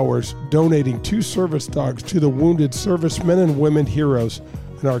Jim Sowers donating 2 service dogs to the wounded servicemen and women heroes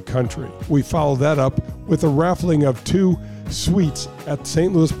in our country. We followed that up with a raffling of 2 suites at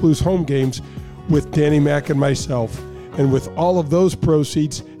St. Louis Blues home games with Danny Mac and myself, and with all of those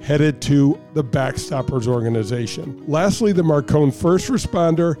proceeds headed to the Backstoppers organization. Lastly, the Marcone First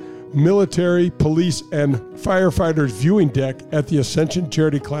Responder, Military, Police, and Firefighters viewing deck at the Ascension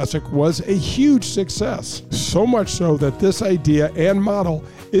Charity Classic was a huge success. So much so that this idea and model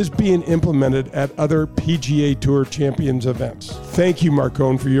is being implemented at other PGA Tour Champions events. Thank you,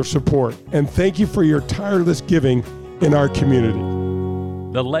 Marcone, for your support, and thank you for your tireless giving in our community.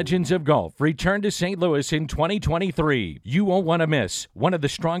 The Legends of Golf return to St. Louis in 2023. You won't want to miss one of the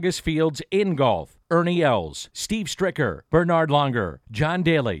strongest fields in golf. Ernie Els, Steve Stricker, Bernard Longer, John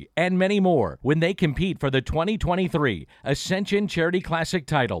Daly, and many more when they compete for the 2023 Ascension Charity Classic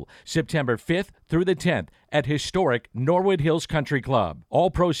title, September 5th through the 10th at historic Norwood Hills Country Club.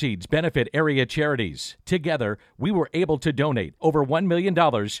 All proceeds benefit area charities. Together, we were able to donate over $1 million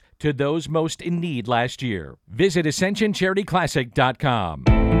to those most in need last year. Visit AscensionCharityClassic.com.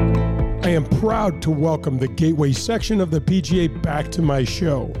 I am proud to welcome the Gateway section of the PGA back to my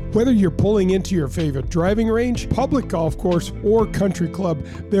show. Whether you're pulling into your favorite driving range, public golf course, or country club,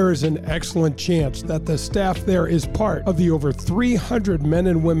 there is an excellent chance that the staff there is part of the over 300 men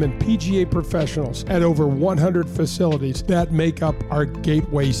and women PGA professionals at over 100 facilities that make up our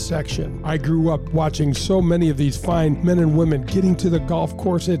Gateway section. I grew up watching so many of these fine men and women getting to the golf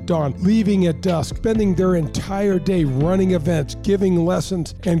course at dawn, leaving at dusk, spending their entire day running events, giving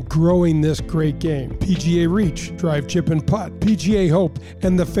lessons, and growing this great game. PGA Reach, Drive, Chip, and Putt, PGA Hope,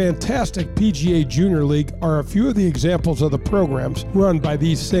 and the fantastic PGA Junior League are a few of the examples of the programs run by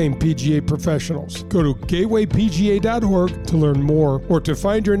these same PGA professionals. Go to gatewaypga.org to learn more, or to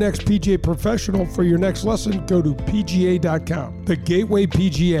find your next PGA professional for your next lesson, go to pga.com. The Gateway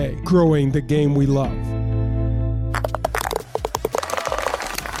PGA, growing the game we love.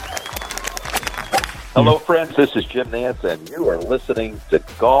 Hello, friends. This is Jim Nance, and you are listening to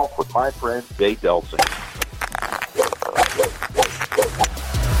Golf with my friend Jay Delsing.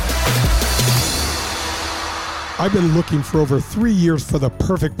 I've been looking for over 3 years for the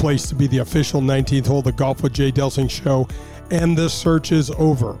perfect place to be the official 19th hole of the Golf with Jay Delsing show, and the search is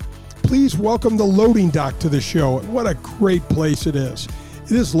over. Please welcome the Loading Dock to the show. What a great place it is.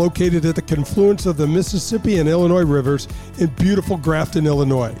 It is located at the confluence of the Mississippi and Illinois rivers in beautiful Grafton,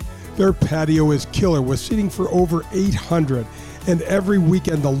 Illinois. Their patio is killer with seating for over 800, and every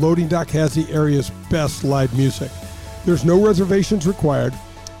weekend the Loading Dock has the area's best live music. There's no reservations required.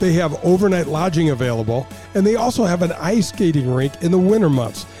 They have overnight lodging available, and they also have an ice skating rink in the winter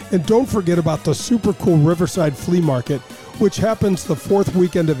months. And don't forget about the super cool Riverside Flea Market, which happens the 4th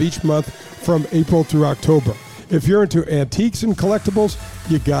weekend of each month from April through October. If you're into antiques and collectibles,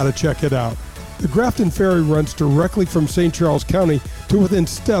 you gotta check it out. The Grafton Ferry runs directly from St. Charles County to within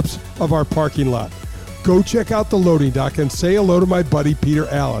steps of our parking lot. Go check out the Loading Dock and say hello to my buddy Peter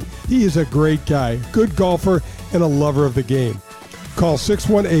Allen. He is a great guy, good golfer, and a lover of the game. Call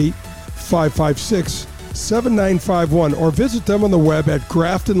 618-556-7951 or visit them on the web at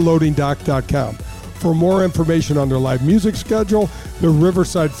graftonloadingdock.com for more information on their live music schedule, the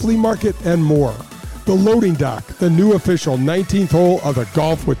Riverside Flea Market, and more. The Loading Dock, the new official 19th hole of the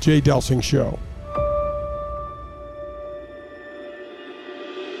Golf with Jay Delsing show.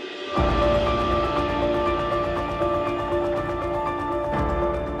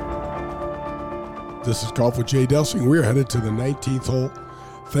 This is Golf with Jay Delsing. We're headed to the 19th hole.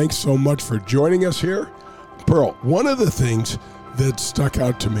 Thanks so much for joining us here. Pearl, one of the things that stuck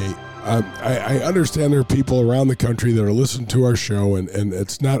out to me, I understand there are people around the country that are listening to our show, and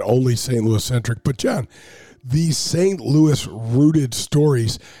it's not only St. Louis-centric, but John, these St. Louis-rooted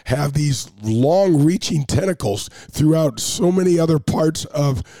stories have these long-reaching tentacles throughout so many other parts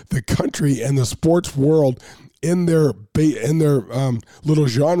of the country and the sports world in their little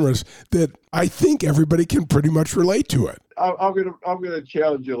genres that I think everybody can pretty much relate to it. I'm gonna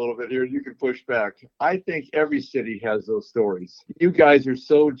challenge you a little bit here. You can push back. I think every city has those stories. You guys are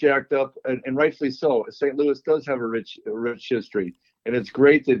so jacked up, and rightfully so. St. Louis does have a rich history, and it's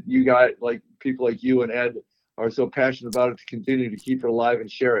great that you guys, like people like you and Ed, are so passionate about it to continue to keep it alive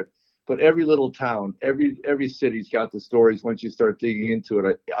and share it. But every little town, every city's got the stories once you start digging into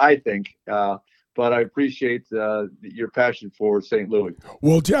it. I think. But I appreciate your passion for St. Louis.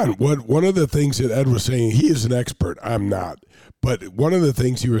 Well, John, one of the things that Ed was saying, he is an expert. I'm not. But one of the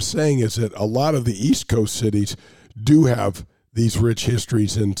things he was saying is that a lot of the East Coast cities do have these rich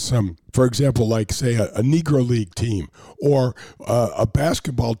histories in some, for example, like, say, a Negro League team or a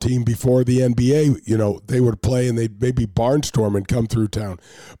basketball team before the NBA, they would play and they'd maybe barnstorm and come through town.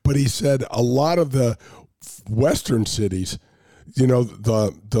 But he said a lot of the Western cities,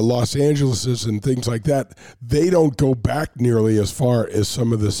 the Los Angeleses and things like that, they don't go back nearly as far as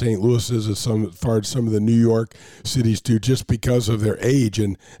some of the St. Louis's, as far as some of the New York cities do, just because of their age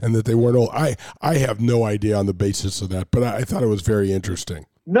and that they weren't old. I have no idea on the basis of that, but I thought it was very interesting.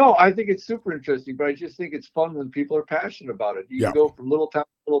 No, I think it's super interesting, but I just think it's fun when people are passionate about it. You can go from little town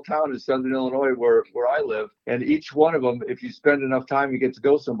in Southern Illinois where I live, and each one of them, if you spend enough time, you get to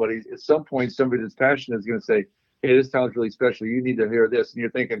go somebody. At some point, somebody that's passionate is going to say, hey, this town's really special. You need to hear this. And you're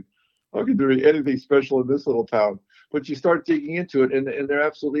thinking, how can there be anything special in this little town? But you start digging into it, and there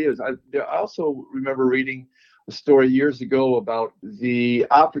absolutely is. I also remember reading a story years ago about the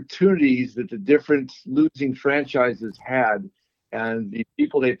opportunities that the different losing franchises had and the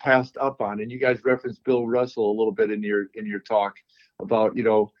people they passed up on. And you guys referenced Bill Russell a little bit in your talk about,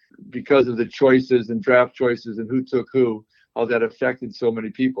 because of the choices and draft choices and who took who, how that affected so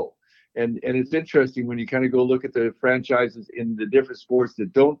many people. And it's interesting when you kind of go look at the franchises in the different sports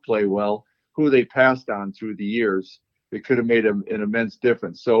that don't play well, who they passed on through the years. It could have made an immense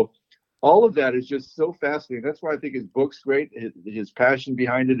difference. So all of that is just so fascinating. That's why I think his book's great. His passion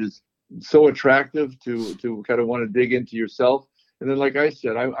behind it is so attractive to kind of want to dig into yourself. And then, like I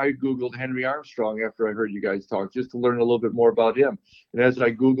said, I Googled Henry Armstrong after I heard you guys talk, just to learn a little bit more about him. And as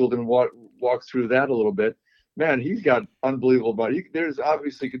I Googled and walked through that a little bit, man, he's got unbelievable body. There's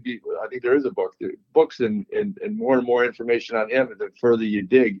obviously could be, I think there is a book, books and more and more information on him the further you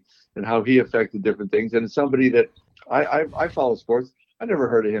dig and how he affected different things. And somebody that I follow sports, I never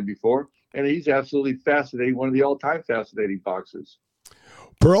heard of him before. And he's absolutely fascinating, one of the all-time fascinating boxers.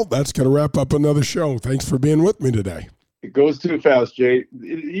 Pearl, that's going to wrap up another show. Thanks for being with me today. It goes too fast, Jay.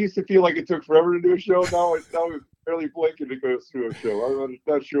 It used to feel like it took forever to do a show. Now it's barely blinking to go through a show. I'm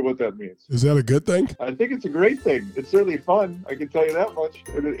not sure what that means. Is that a good thing? I think it's a great thing. It's certainly fun. I can tell you that much.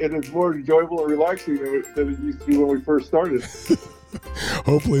 And it's more enjoyable and relaxing than it used to be when we first started.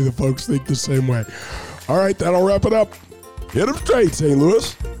 Hopefully the folks think the same way. All right, that'll wrap it up. Hit them straight, St.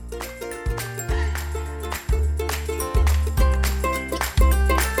 Louis.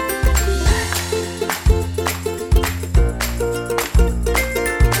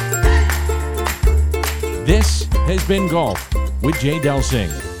 This has been Golf with Jay Delsing.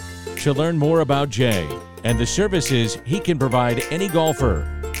 To learn more about Jay and the services he can provide any golfer,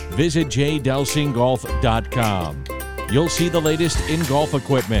 visit jdelsinggolf.com. You'll see the latest in golf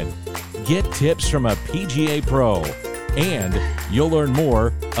equipment, get tips from a PGA pro, and you'll learn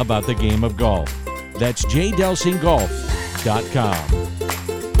more about the game of golf. That's jdelsinggolf.com.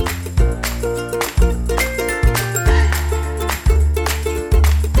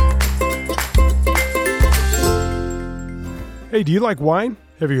 Hey, do you like wine?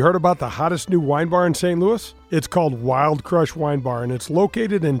 Have you heard about the hottest new wine bar in St. Louis? It's called Wild Crush Wine Bar, and it's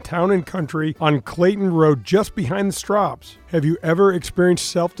located in Town & Country on Clayton Road, just behind the Straubs. Have you ever experienced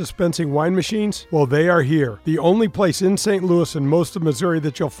self-dispensing wine machines? Well, they are here. The only place in St. Louis and most of Missouri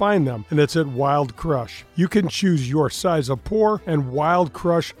that you'll find them, and it's at Wild Crush. You can choose your size of pour, and Wild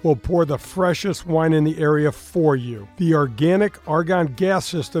Crush will pour the freshest wine in the area for you. The organic argon gas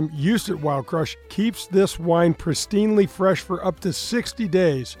system used at Wild Crush keeps this wine pristinely fresh for up to 60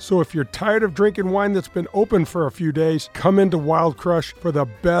 days. So if you're tired of drinking wine that's been open for a few days, come into Wild Crush for the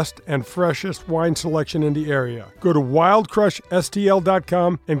best and freshest wine selection in the area. Go to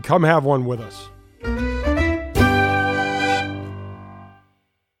wildcrushstl.com and come have one with us.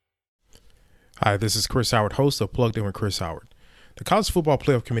 Hi, this is Chris Howard, host of Plugged In with Chris Howard. The College Football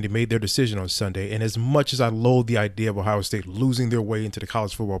Playoff Committee made their decision on Sunday, and as much as I loathe the idea of Ohio State losing their way into the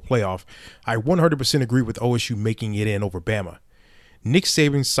College Football Playoff, I 100% agree with OSU making it in over Bama. Nick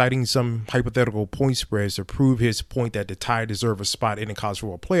Saban citing some hypothetical point spreads to prove his point that the Tide deserve a spot in the College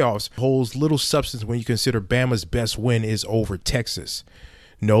Football Playoffs holds little substance when you consider Bama's best win is over Texas.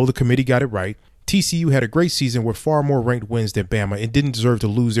 No, the committee got it right. TCU had a great season with far more ranked wins than Bama and didn't deserve to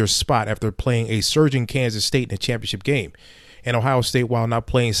lose their spot after playing a surging Kansas State in a championship game. And Ohio State, while not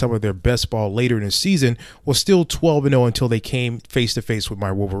playing some of their best ball later in the season, was still 12-0 until they came face-to-face with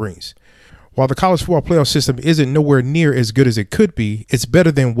my Wolverines. While the college football playoff system isn't nowhere near as good as it could be, it's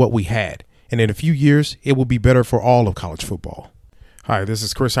better than what we had. And in a few years, it will be better for all of college football. Hi, this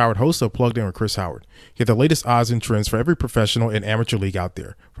is Chris Howard, host of Plugged In with Chris Howard. Get the latest odds and trends for every professional and amateur league out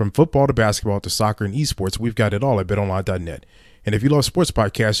there. From football to basketball to soccer and esports, we've got it all at betonline.net. And if you love sports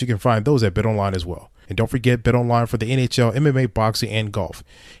podcasts, you can find those at BetOnline as well. And don't forget BetOnline for the NHL, MMA, boxing, and golf.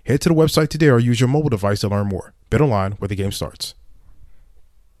 Head to the website today or use your mobile device to learn more. BetOnline, where the game starts.